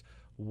now is,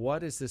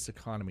 what is this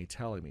economy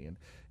telling me? And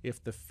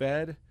if the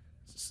Fed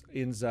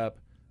ends up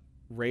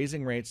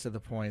raising rates to the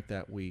point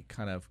that we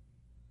kind of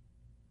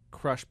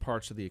crush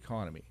parts of the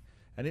economy,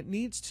 and it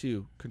needs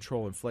to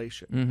control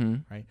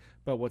inflation, right?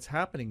 But what's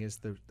happening is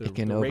the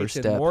rates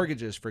in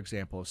mortgages, for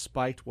example, have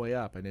spiked way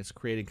up, and it's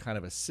creating kind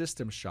of a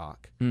system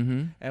shock.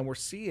 And we're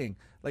seeing,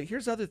 like,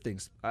 here's other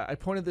things. I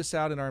pointed this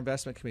out in our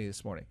investment committee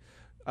this morning.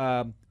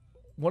 One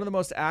of the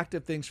most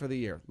active things for the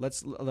year,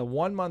 the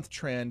 1 month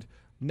trend,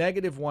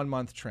 negative 1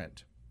 month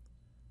trend.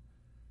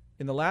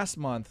 In the last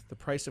month, the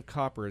price of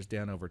copper is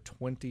down over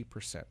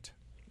 20%.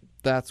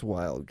 That's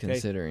wild,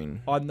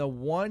 considering. On the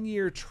 1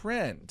 year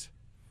trend,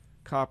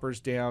 copper's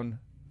down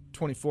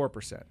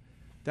 24%.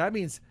 That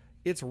means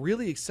it's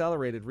really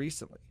accelerated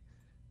recently.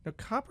 Now,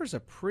 copper's a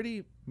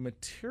pretty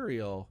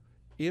material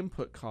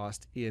input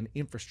cost in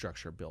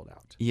infrastructure build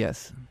out.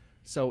 Yes.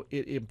 So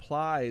it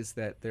implies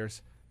that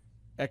there's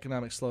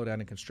economic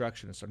slowdown in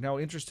construction. And so now,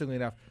 interestingly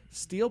enough,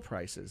 steel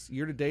prices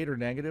year to date are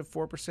negative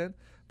 4%,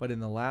 but in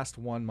the last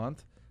 1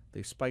 month,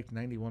 they spiked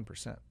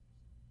 91%.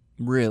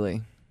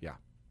 Really? Yeah.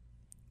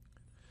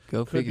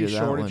 Go figure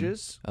that one. Could be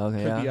shortages.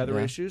 Okay, could be other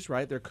issues,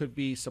 right? There could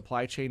be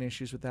supply chain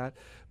issues with that.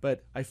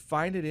 But I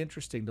find it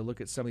interesting to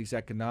look at some of these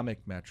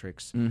economic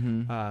metrics.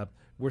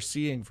 We're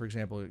seeing, for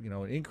example,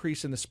 an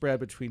increase in the spread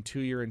between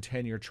 2-year and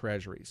 10-year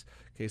treasuries.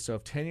 Okay, so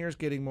if 10 years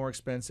getting more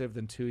expensive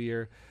than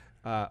 2-year,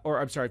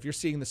 if you're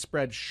seeing the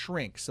spread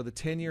shrink, so the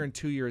 10-year and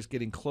 2-year is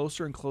getting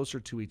closer and closer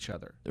to each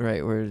other.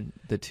 Right, where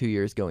the 2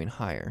 years going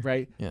higher.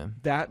 Right. Yeah.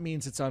 That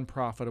means it's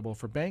unprofitable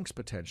for banks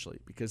potentially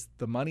because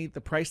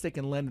the price they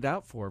can lend it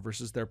out for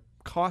versus their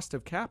cost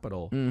of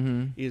capital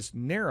is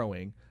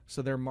narrowing.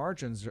 So their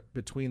margins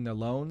between the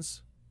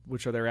loans,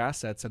 which are their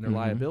assets, and their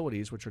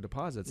liabilities, which are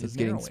deposits, is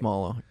getting narrowing.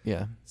 smaller.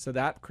 Yeah. So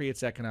that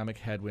creates economic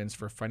headwinds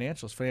for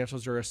financials.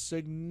 Financials are a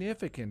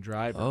significant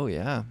driver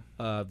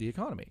of the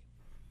economy.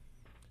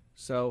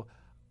 So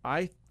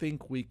I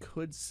think we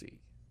could see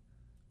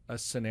a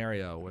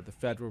scenario where the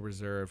Federal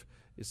Reserve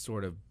is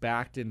sort of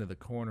backed into the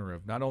corner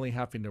of not only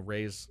having to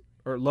raise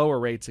or lower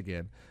rates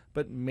again,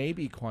 but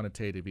maybe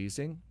quantitative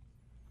easing.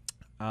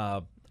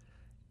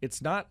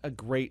 It's not a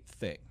great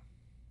thing.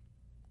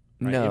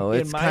 Right? No,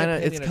 it's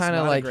kind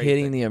of like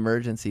hitting the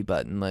emergency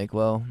button.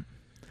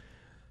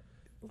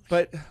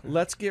 But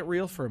let's get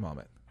real for a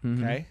moment,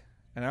 okay?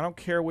 And I don't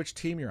care which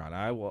team you're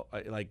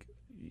on.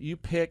 You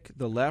pick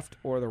the left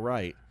or the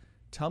right.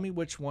 Tell me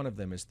which one of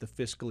them is the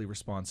fiscally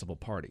responsible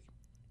party.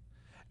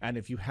 And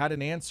if you had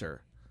an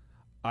answer,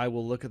 I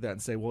will look at that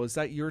and say, well, is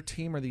that your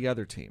team or the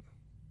other team?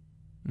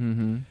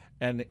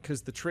 And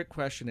because the trick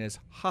question is,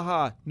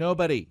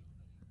 nobody.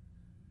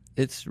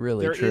 It's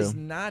really true. There is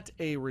not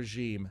a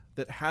regime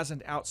that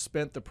hasn't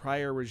outspent the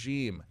prior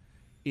regime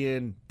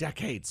in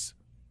decades,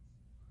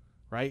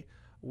 right?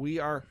 We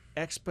are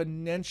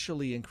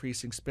exponentially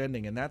increasing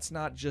spending, and that's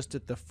not just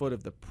at the foot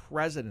of the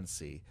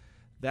presidency.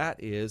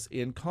 That is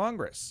in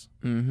Congress.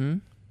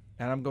 And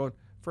I'm going,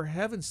 for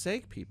heaven's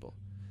sake, people,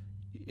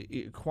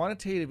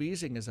 quantitative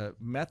easing is a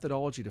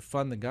methodology to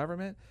fund the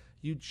government.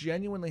 You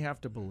genuinely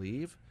have to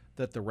believe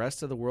that the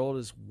rest of the world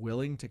is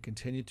willing to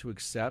continue to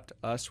accept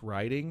us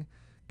writing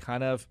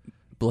kind of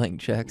blank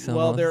checks.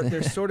 Well,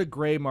 they're sort of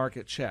gray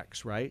market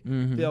checks, right?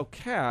 They'll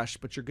cash,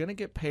 but you're going to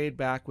get paid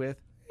back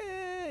with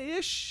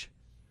ish,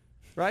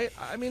 right?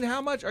 I mean,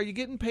 how much are you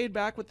getting paid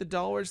back with the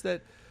dollars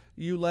that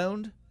you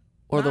loaned?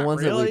 Or the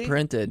ones really. that we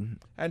printed.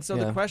 And so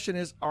the question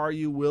is, are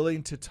you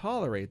willing to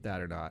tolerate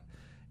that or not?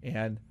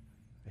 And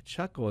I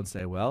chuckle and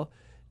say, well,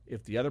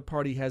 if the other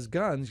party has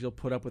guns, you'll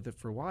put up with it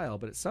for a while.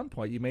 But at some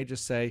point, you may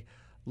just say,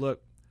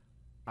 look,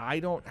 I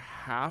don't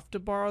have to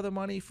borrow the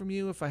money from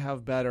you if I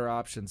have better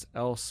options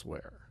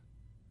elsewhere.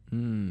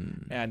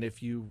 And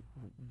if you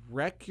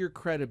wreck your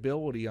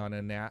credibility on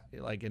an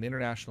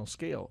international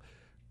scale,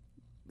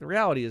 the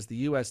reality is the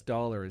U.S.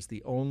 dollar is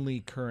the only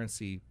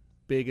currency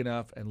big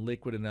enough and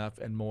liquid enough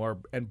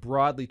and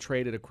broadly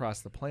traded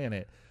across the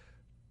planet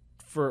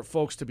for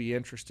folks to be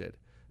interested.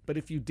 But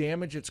if you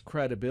damage its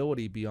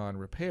credibility beyond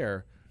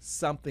repair,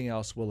 something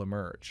else will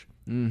emerge.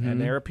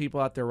 And there are people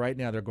out there right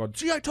now, they're going,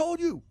 see, I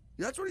told you.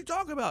 That's what he's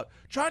talking about.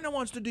 China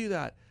wants to do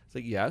that. It's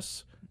like,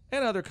 yes,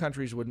 and other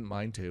countries wouldn't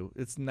mind too.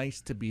 It's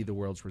nice to be the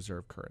world's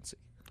reserve currency.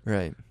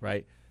 Right.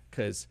 Right?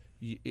 Because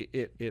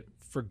it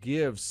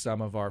forgives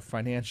some of our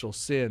financial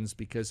sins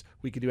because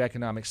we could do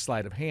economic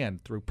sleight of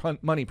hand through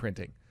money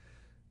printing.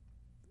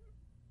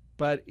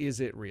 But is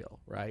it real,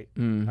 right? I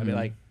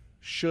mean,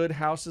 should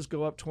houses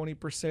go up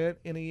 20%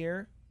 in a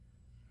year?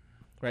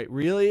 Right?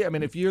 Really? I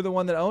mean, if you're the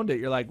one that owned it,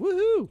 you're like,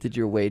 woohoo. Did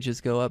your wages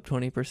go up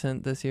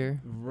 20% this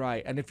year?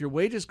 Right. And if your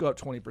wages go up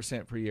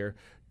 20% per year,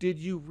 did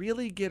you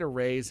really get a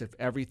raise if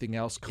everything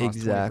else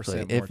costs 20%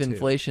 more if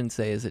inflation,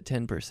 say, is at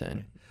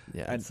 10%.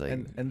 Yeah.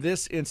 And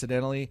this,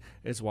 incidentally,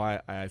 is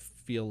why I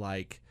feel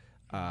like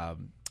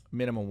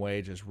minimum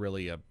wage is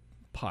really a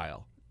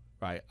pile,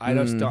 right? I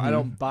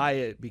don't buy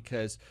it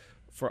because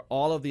for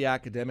all of the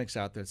academics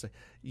out there, it's like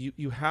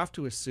you have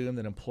to assume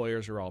that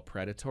employers are all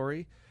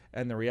predatory.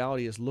 And the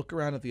reality is, look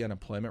around at the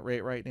unemployment rate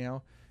right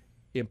now.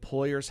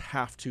 Employers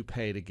have to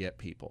pay to get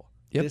people.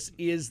 This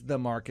is the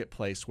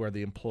marketplace where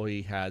the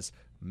employee has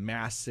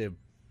massive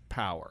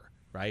power,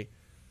 right?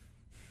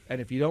 And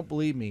if you don't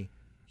believe me,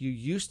 you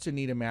used to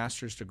need a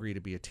master's degree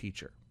to be a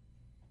teacher.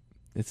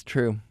 It's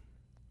true.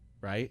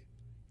 Right?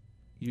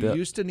 You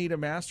used to need a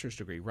master's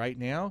degree. Right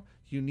now,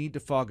 you need to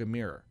fog a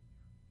mirror.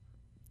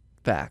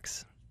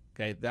 Facts.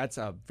 Okay, that's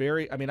I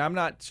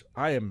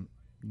am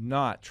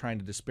not trying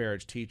to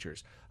disparage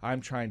teachers.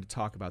 I'm trying to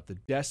talk about the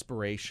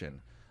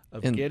desperation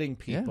of getting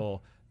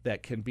people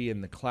that can be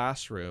in the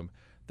classroom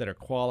that are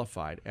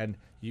qualified. And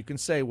you can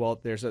say, well,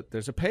 there's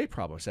a pay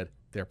problem. I said,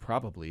 there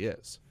probably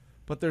is.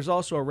 But there's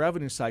also a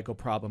revenue cycle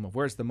problem of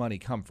where's the money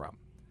come from,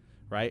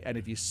 right? And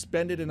if you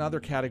spend it in other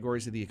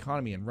categories of the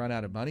economy and run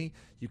out of money,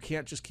 you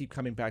can't just keep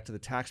coming back to the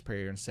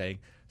taxpayer and saying,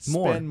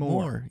 spend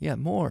more. Yeah,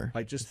 more.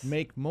 Like, just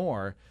make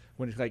more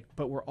when it's like,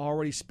 but we're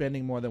already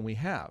spending more than we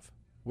have.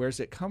 Where's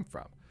it come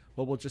from?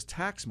 well, we'll just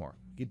tax more.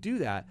 You do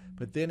that,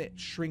 but then it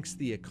shrinks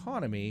the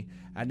economy,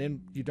 and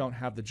then you don't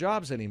have the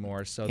jobs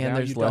anymore. So and now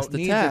you don't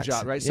need the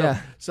job, right?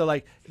 Yeah. So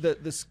like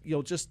this,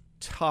 you'll just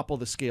topple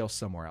the scale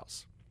somewhere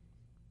else.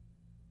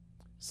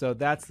 So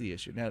that's the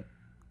issue. Now,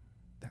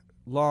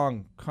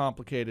 long,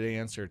 complicated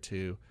answer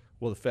to,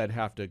 will the Fed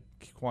have to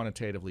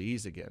quantitatively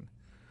ease again?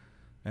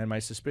 And my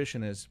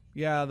suspicion is,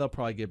 yeah, they'll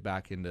probably get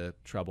back into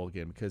trouble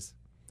again because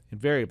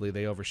invariably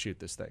they overshoot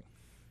this thing,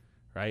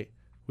 right?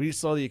 We need to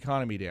slow the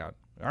economy down.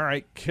 All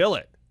right, kill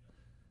it.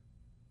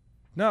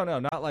 No,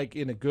 not like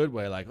in a good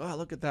way, like, oh,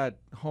 look at that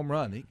home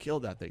run. He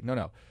killed that thing.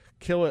 No.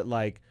 Kill it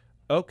like,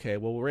 okay,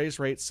 well, we'll raise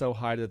rates so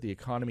high that the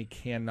economy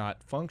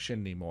cannot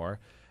function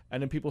anymore.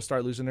 And then people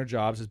start losing their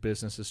jobs as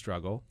businesses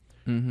struggle.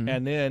 Mm-hmm.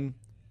 And then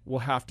we'll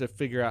have to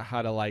figure out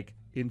how to, like,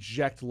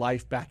 inject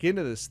life back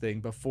into this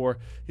thing before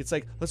it's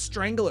like, let's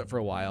strangle it for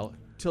a while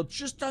till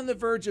just on the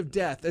verge of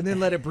death and then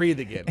let it breathe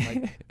again.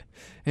 Like,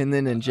 and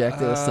then inject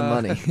us some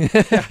money.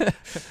 Yeah.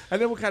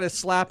 And then we'll kind of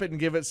slap it and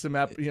give it some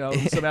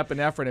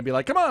epinephrine and be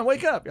like, come on,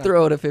 wake up.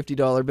 Throw it a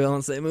 $50 bill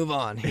and say, move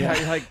on. Yeah,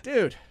 you're like,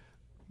 dude,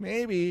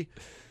 maybe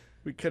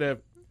we could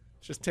have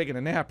just taken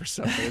a nap or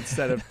something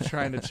instead of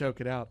trying to choke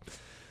it out.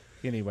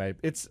 Anyway,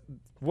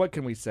 what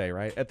can we say,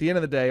 right? At the end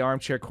of the day,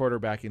 armchair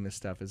quarterbacking this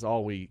stuff is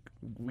all we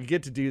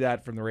get to do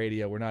that from the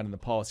radio. We're not in the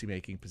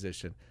policy-making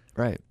position.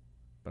 Right.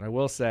 But I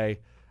will say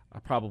I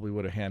probably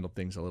would have handled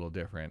things a little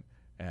different.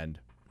 And,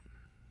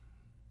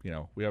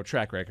 we have a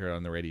track record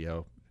on the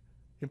radio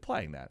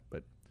implying that.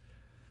 But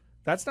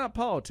that's not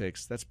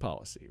politics. That's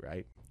policy,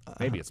 right?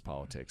 Maybe it's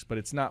politics, but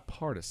it's not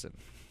partisan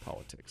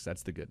politics.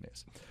 That's the good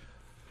news.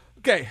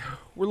 Okay,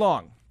 we're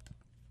long.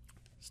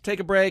 Let's take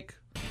a break.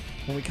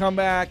 When we come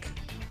back,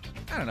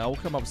 I don't know,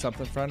 we'll come up with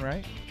something fun,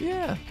 right?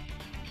 Yeah.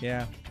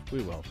 Yeah,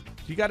 we will.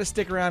 You got to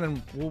stick around,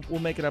 and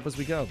we'll make it up as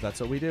we go.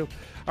 That's what we do.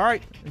 All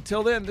right,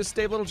 until then, this is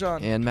Dave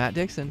Littlejohn. And Matt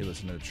Dixon. You're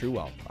listening to True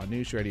Wealth on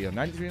News Radio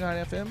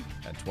 93.9 FM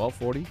and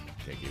 1240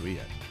 KQEN.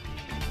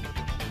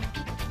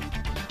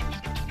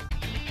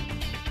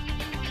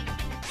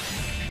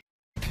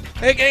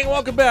 Hey, gang,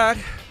 welcome back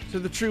to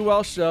the True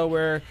Wealth Show,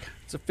 where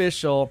it's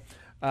official.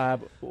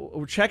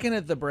 We're checking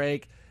at the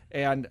break,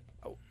 and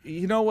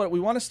you know what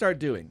we want to start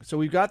doing? So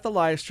we've got the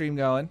live stream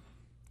going,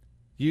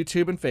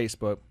 YouTube and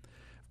Facebook.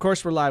 Of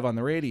course, we're live on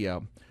the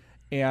radio.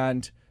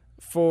 And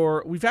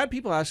we've had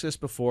people ask this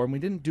before, and we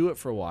didn't do it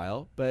for a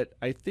while, but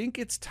I think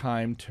it's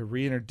time to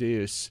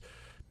reintroduce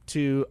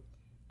to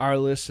our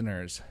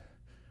listeners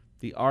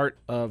the art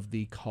of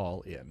the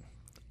call-in.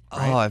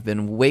 Right? Oh, I've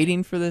been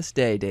waiting for this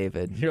day,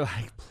 David. You're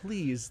like,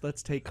 please,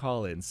 let's take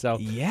call-in. So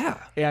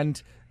yeah.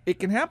 And it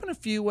can happen a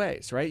few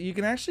ways, right? You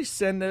can actually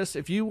send us,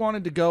 if you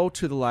wanted to go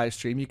to the live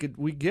stream,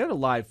 we get a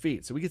live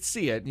feed, so we could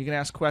see it, and you can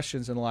ask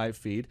questions in the live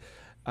feed,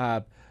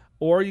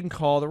 or you can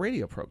call the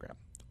radio program.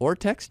 Or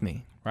text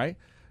me. Right?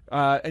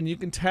 And you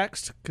can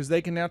text, because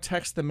they can now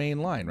text the main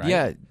line, right?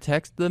 Yeah,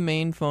 text the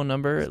main phone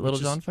number at Little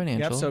John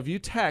Financial. Yep, so if you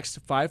text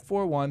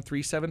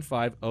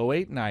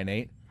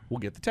 541-375-0898, we'll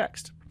get the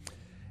text.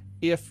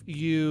 If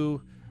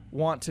you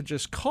want to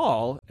just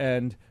call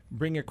and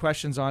bring your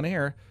questions on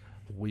air,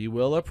 we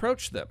will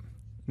approach them.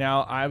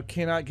 Now, I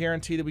cannot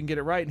guarantee that we can get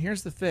it right, and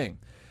here's the thing.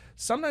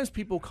 Sometimes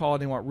people call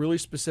and they want really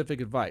specific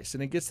advice,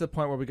 and it gets to the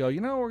point where we go,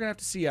 we're going to have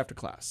to see you after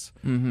class.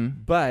 Mm-hmm.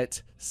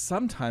 But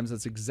sometimes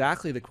that's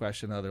exactly the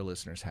question other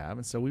listeners have,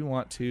 and so we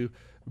want to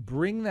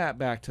bring that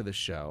back to the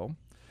show.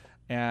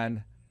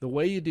 And the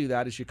way you do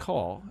that is you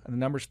call, and the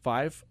number's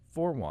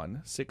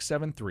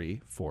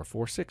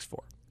 541-673-4464.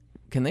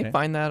 Can they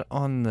find that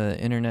on the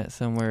internet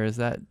somewhere? Is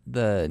that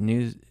the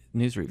news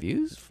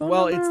reviews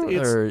phone number?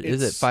 Or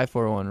is it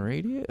 541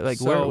 radio? Like,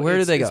 so where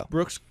do they go?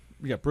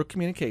 Brook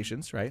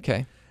Communications, right?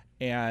 Okay.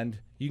 And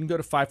you can go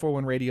to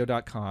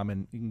 541radio.com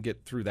and you can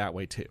get through that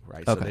way too,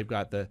 right? Okay. So they've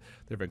got their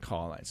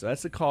call line. So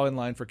that's the call-in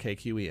line for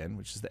KQEN,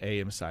 which is the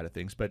AM side of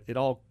things, but it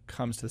all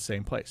comes to the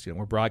same place.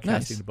 We're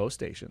broadcasting to both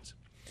stations.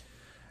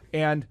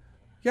 And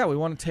yeah, we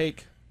want to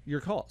take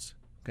your calls.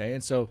 Okay,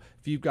 and so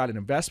if you've got an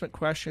investment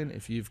question,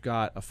 if you've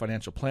got a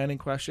financial planning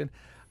question,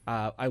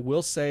 I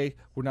will say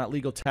we're not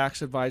legal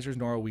tax advisors,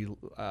 nor are we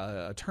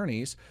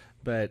attorneys,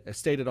 but I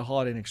stayed at a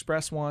Holiday Inn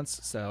Express once,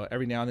 so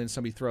every now and then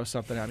somebody throws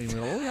something at me,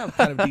 and we have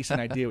kind of a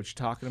decent idea what you're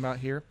talking about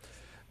here.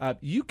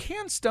 You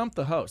can stump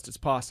the host. It's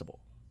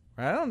possible.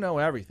 Right? I don't know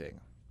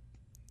everything,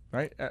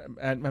 right?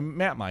 And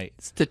Matt might.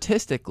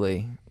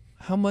 Statistically,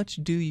 how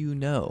much do you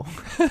know?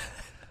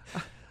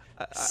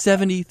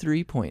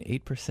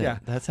 73.8%. Yeah.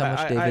 That's how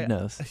much David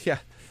knows. Yeah.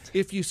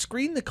 If you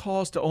screen the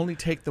calls to only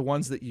take the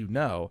ones that you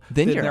know,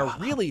 then they're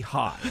really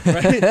hot,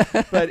 right?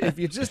 But if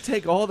you just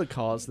take all the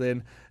calls,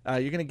 then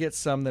you're going to get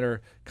some that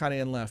are kind of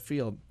in left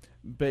field.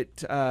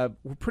 But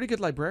we're pretty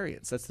good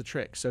librarians. That's the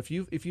trick. So if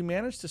you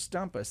manage to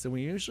stump us, then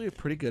we usually are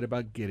pretty good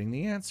about getting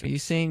the answers. Are you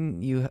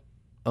saying you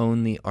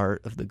own the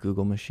art of the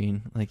Google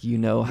machine? Like, you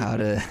know how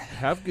to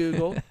have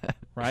Google,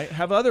 right?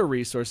 Have other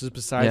resources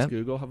besides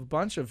Google. Have a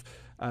bunch of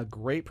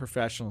great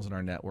professionals in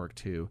our network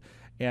too.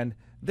 And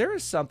there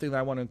is something that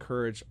I want to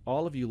encourage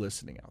all of you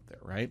listening out there,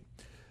 right?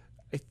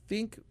 I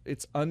think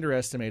it's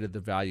underestimated the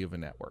value of a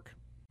network.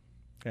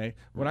 Okay?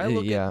 When I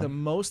look at the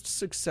most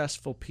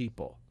successful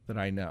people that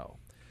I know,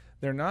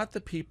 they're not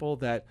the people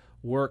that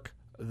work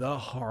the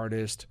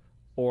hardest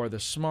or the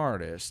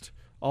smartest,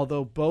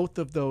 although both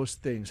of those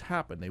things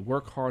happen. They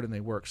work hard and they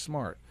work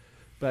smart.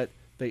 But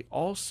they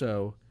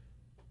also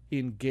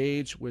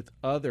engage with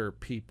other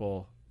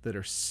people that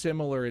are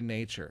similar in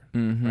nature.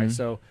 Right?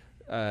 So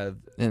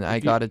and I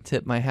got to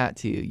tip my hat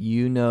to you.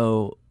 You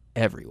know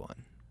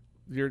everyone.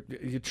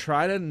 You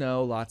try to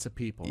know lots of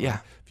people. Yeah. Right?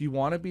 If you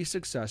want to be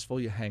successful,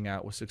 you hang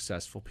out with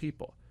successful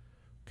people.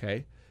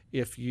 Okay?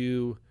 If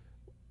you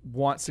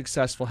want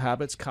successful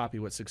habits, copy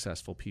what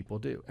successful people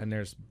do. And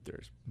there's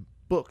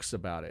books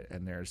about it,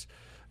 and there's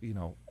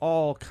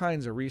all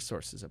kinds of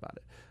resources about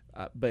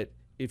it. But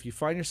if you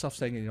find yourself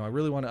saying, I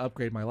really want to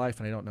upgrade my life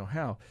and I don't know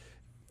how,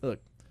 look,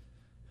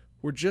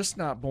 we're just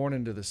not born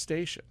into the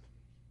station,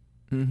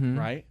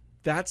 right?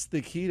 That's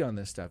the key on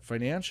this stuff.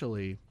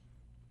 Financially,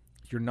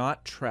 you're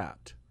not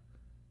trapped.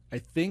 I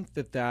think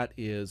that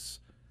is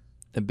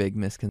a big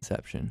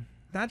misconception.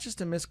 Not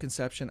just a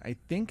misconception. I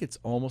think it's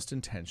almost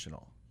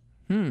intentional.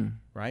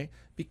 Right?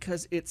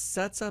 Because it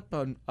sets up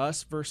an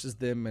us versus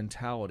them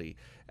mentality,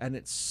 and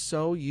it's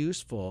so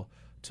useful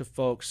to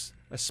folks,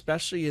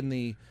 especially in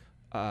the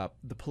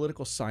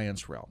political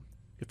science realm.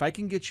 If I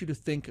can get you to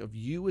think of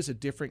you as a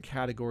different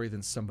category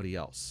than somebody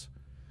else,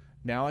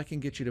 now I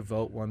can get you to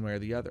vote one way or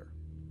the other.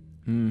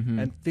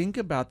 And think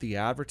about the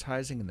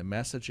advertising and the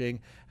messaging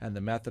and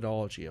the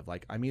methodology of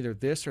like, I'm either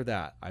this or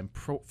that. I'm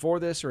for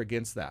this or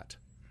against that,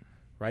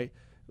 right?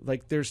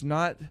 Like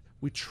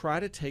we try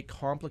to take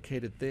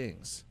complicated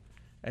things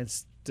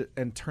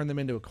and turn them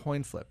into a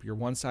coin flip. You're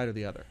one side or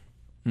the other.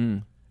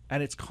 And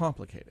it's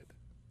complicated.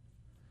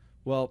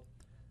 Well,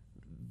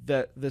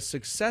 the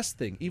success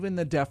thing, even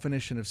the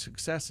definition of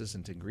success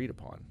isn't agreed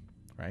upon,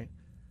 right?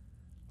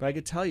 But I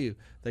could tell you,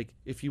 like,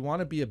 if you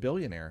want to be a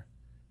billionaire,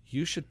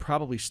 you should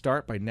probably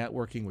start by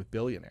networking with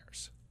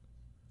billionaires,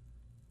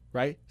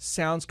 right?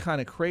 Sounds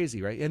kind of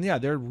crazy, right? And yeah,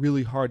 they're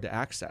really hard to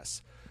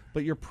access.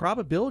 But your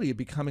probability of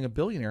becoming a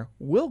billionaire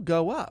will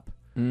go up.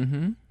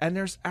 And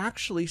there's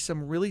actually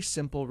some really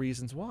simple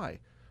reasons why.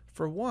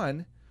 For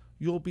one,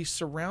 you'll be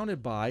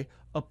surrounded by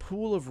a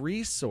pool of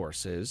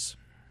resources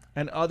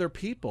and other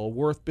people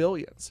worth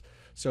billions.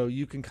 So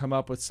you can come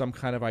up with some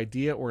kind of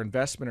idea or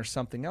investment or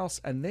something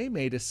else, and they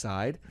may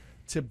decide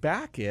to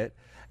back it.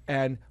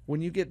 And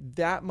when you get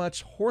that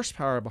much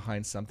horsepower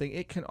behind something,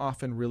 it can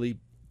often really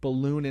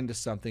balloon into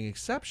something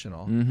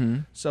exceptional.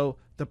 So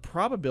the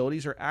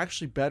probabilities are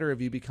actually better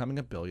of you becoming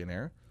a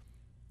billionaire.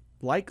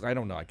 Like, I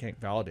don't know, I can't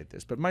validate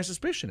this, but my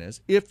suspicion is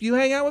if you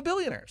hang out with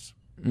billionaires.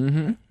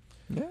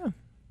 Yeah.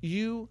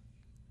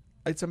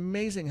 It's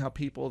amazing how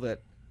people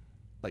that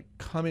like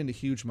come into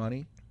huge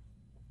money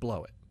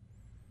blow it.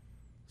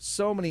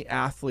 So many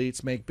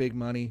athletes make big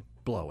money,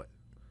 blow it.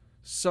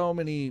 So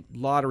many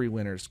lottery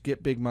winners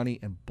get big money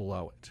and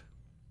blow it.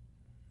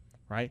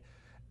 Right?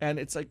 And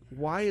it's like,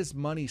 why is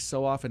money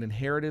so often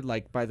inherited?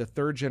 Like by the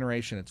third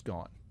generation, it's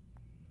gone.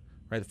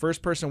 Right? The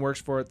first person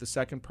works for it. The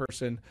second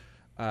person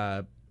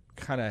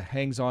kind of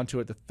hangs on to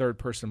it. The third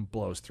person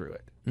blows through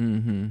it.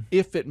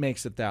 If it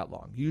makes it that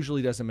long.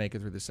 Usually doesn't make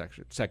it through the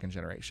second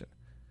generation.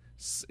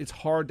 It's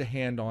hard to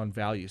hand on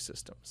value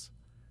systems.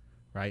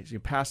 Right? So you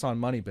pass on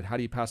money, but how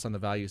do you pass on the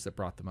values that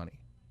brought the money?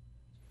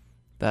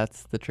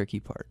 That's the tricky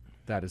part.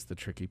 That is the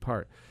tricky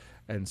part.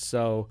 And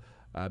so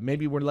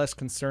maybe we're less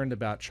concerned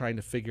about trying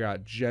to figure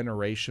out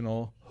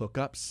generational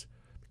hookups,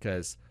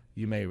 because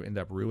you may end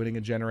up ruining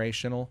a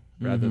generational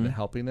rather than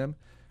helping them.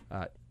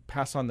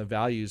 Pass on the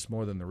values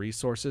more than the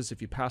resources.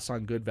 If you pass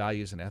on good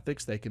values and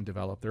ethics, they can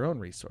develop their own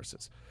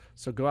resources.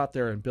 So go out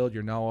there and build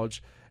your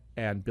knowledge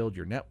and build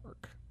your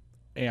network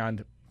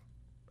and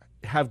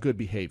have good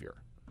behavior,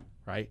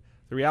 right?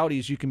 The reality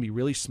is you can be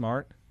really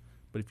smart,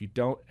 but if you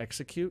don't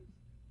execute,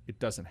 it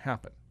doesn't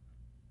happen,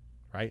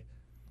 right?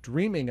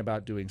 Dreaming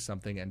about doing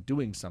something and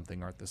doing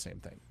something aren't the same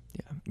thing.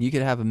 Yeah, you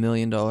could have $1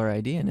 million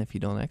idea, and if you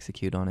don't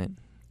execute on it,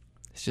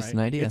 it's just an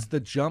idea. It's the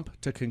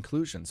jump to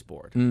conclusions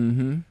board.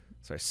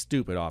 Sorry,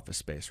 stupid Office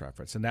Space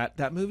reference. And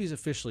that movie's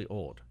officially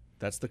old.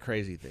 That's the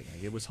crazy thing.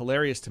 Like, it was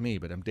hilarious to me,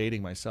 but I'm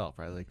dating myself,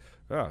 right? Like,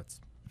 oh,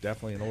 it's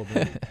definitely an old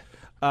movie.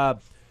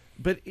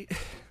 But it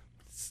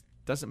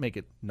doesn't make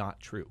it not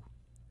true.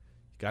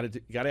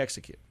 You got to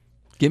execute.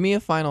 Give me a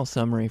final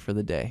summary for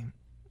the day.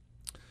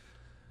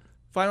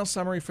 Final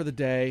summary for the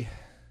day,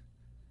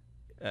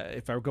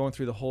 if I were going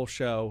through the whole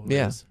show,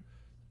 is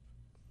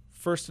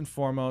first and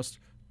foremost,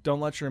 don't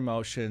let your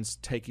emotions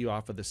take you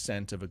off of the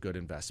scent of a good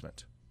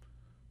investment.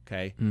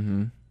 Okay?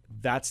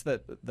 That's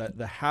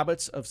the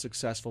habits of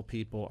successful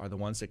people are the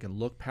ones that can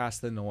look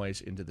past the noise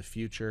into the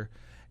future.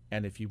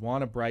 And if you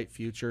want a bright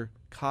future,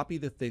 copy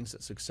the things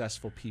that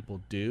successful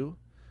people do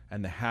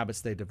and the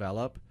habits they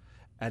develop,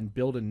 and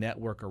build a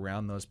network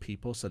around those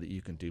people so that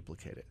you can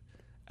duplicate it.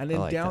 And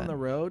then down the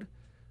road,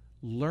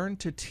 learn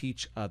to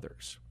teach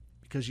others,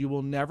 because you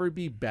will never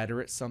be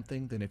better at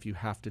something than if you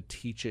have to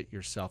teach it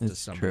yourself to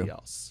somebody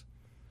else.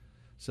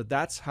 So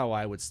that's how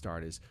I would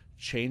start, is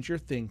change your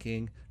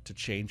thinking to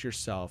change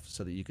yourself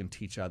so that you can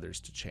teach others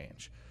to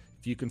change.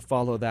 If you can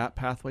follow that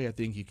pathway, I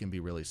think you can be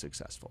really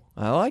successful.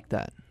 I like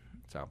that.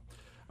 So,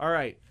 all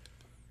right.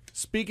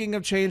 Speaking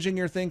of changing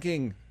your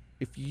thinking,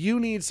 if you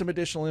need some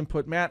additional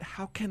input, Matt,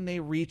 how can they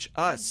reach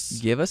us?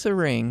 Give us a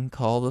ring.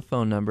 Call the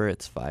phone number.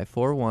 It's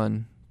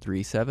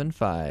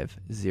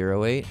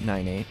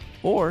 541-375-0898.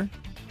 Or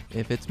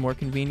if it's more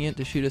convenient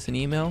to shoot us an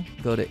email,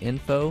 go to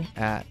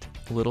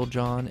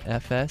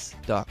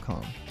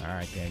info@littlejohnfs.com. All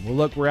right, gang. Well,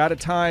 look, we're out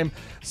of time,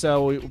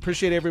 so we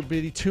appreciate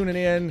everybody tuning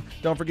in.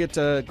 Don't forget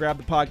to grab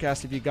the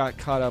podcast if you got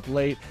caught up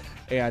late.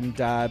 And,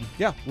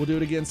 we'll do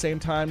it again same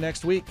time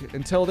next week.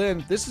 Until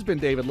then, this has been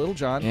David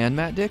Littlejohn. And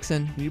Matt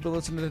Dixon. You've been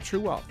listening to True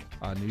Wealth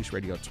on News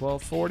Radio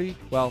 1240,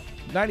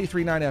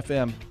 93.9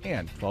 FM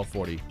and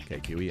 1240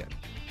 KQEN.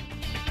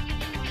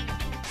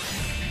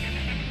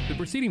 The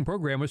preceding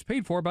program was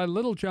paid for by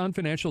Little John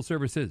Financial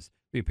Services.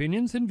 The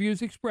opinions and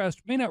views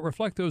expressed may not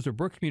reflect those of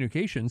Brooke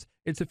Communications,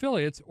 its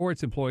affiliates, or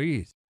its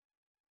employees.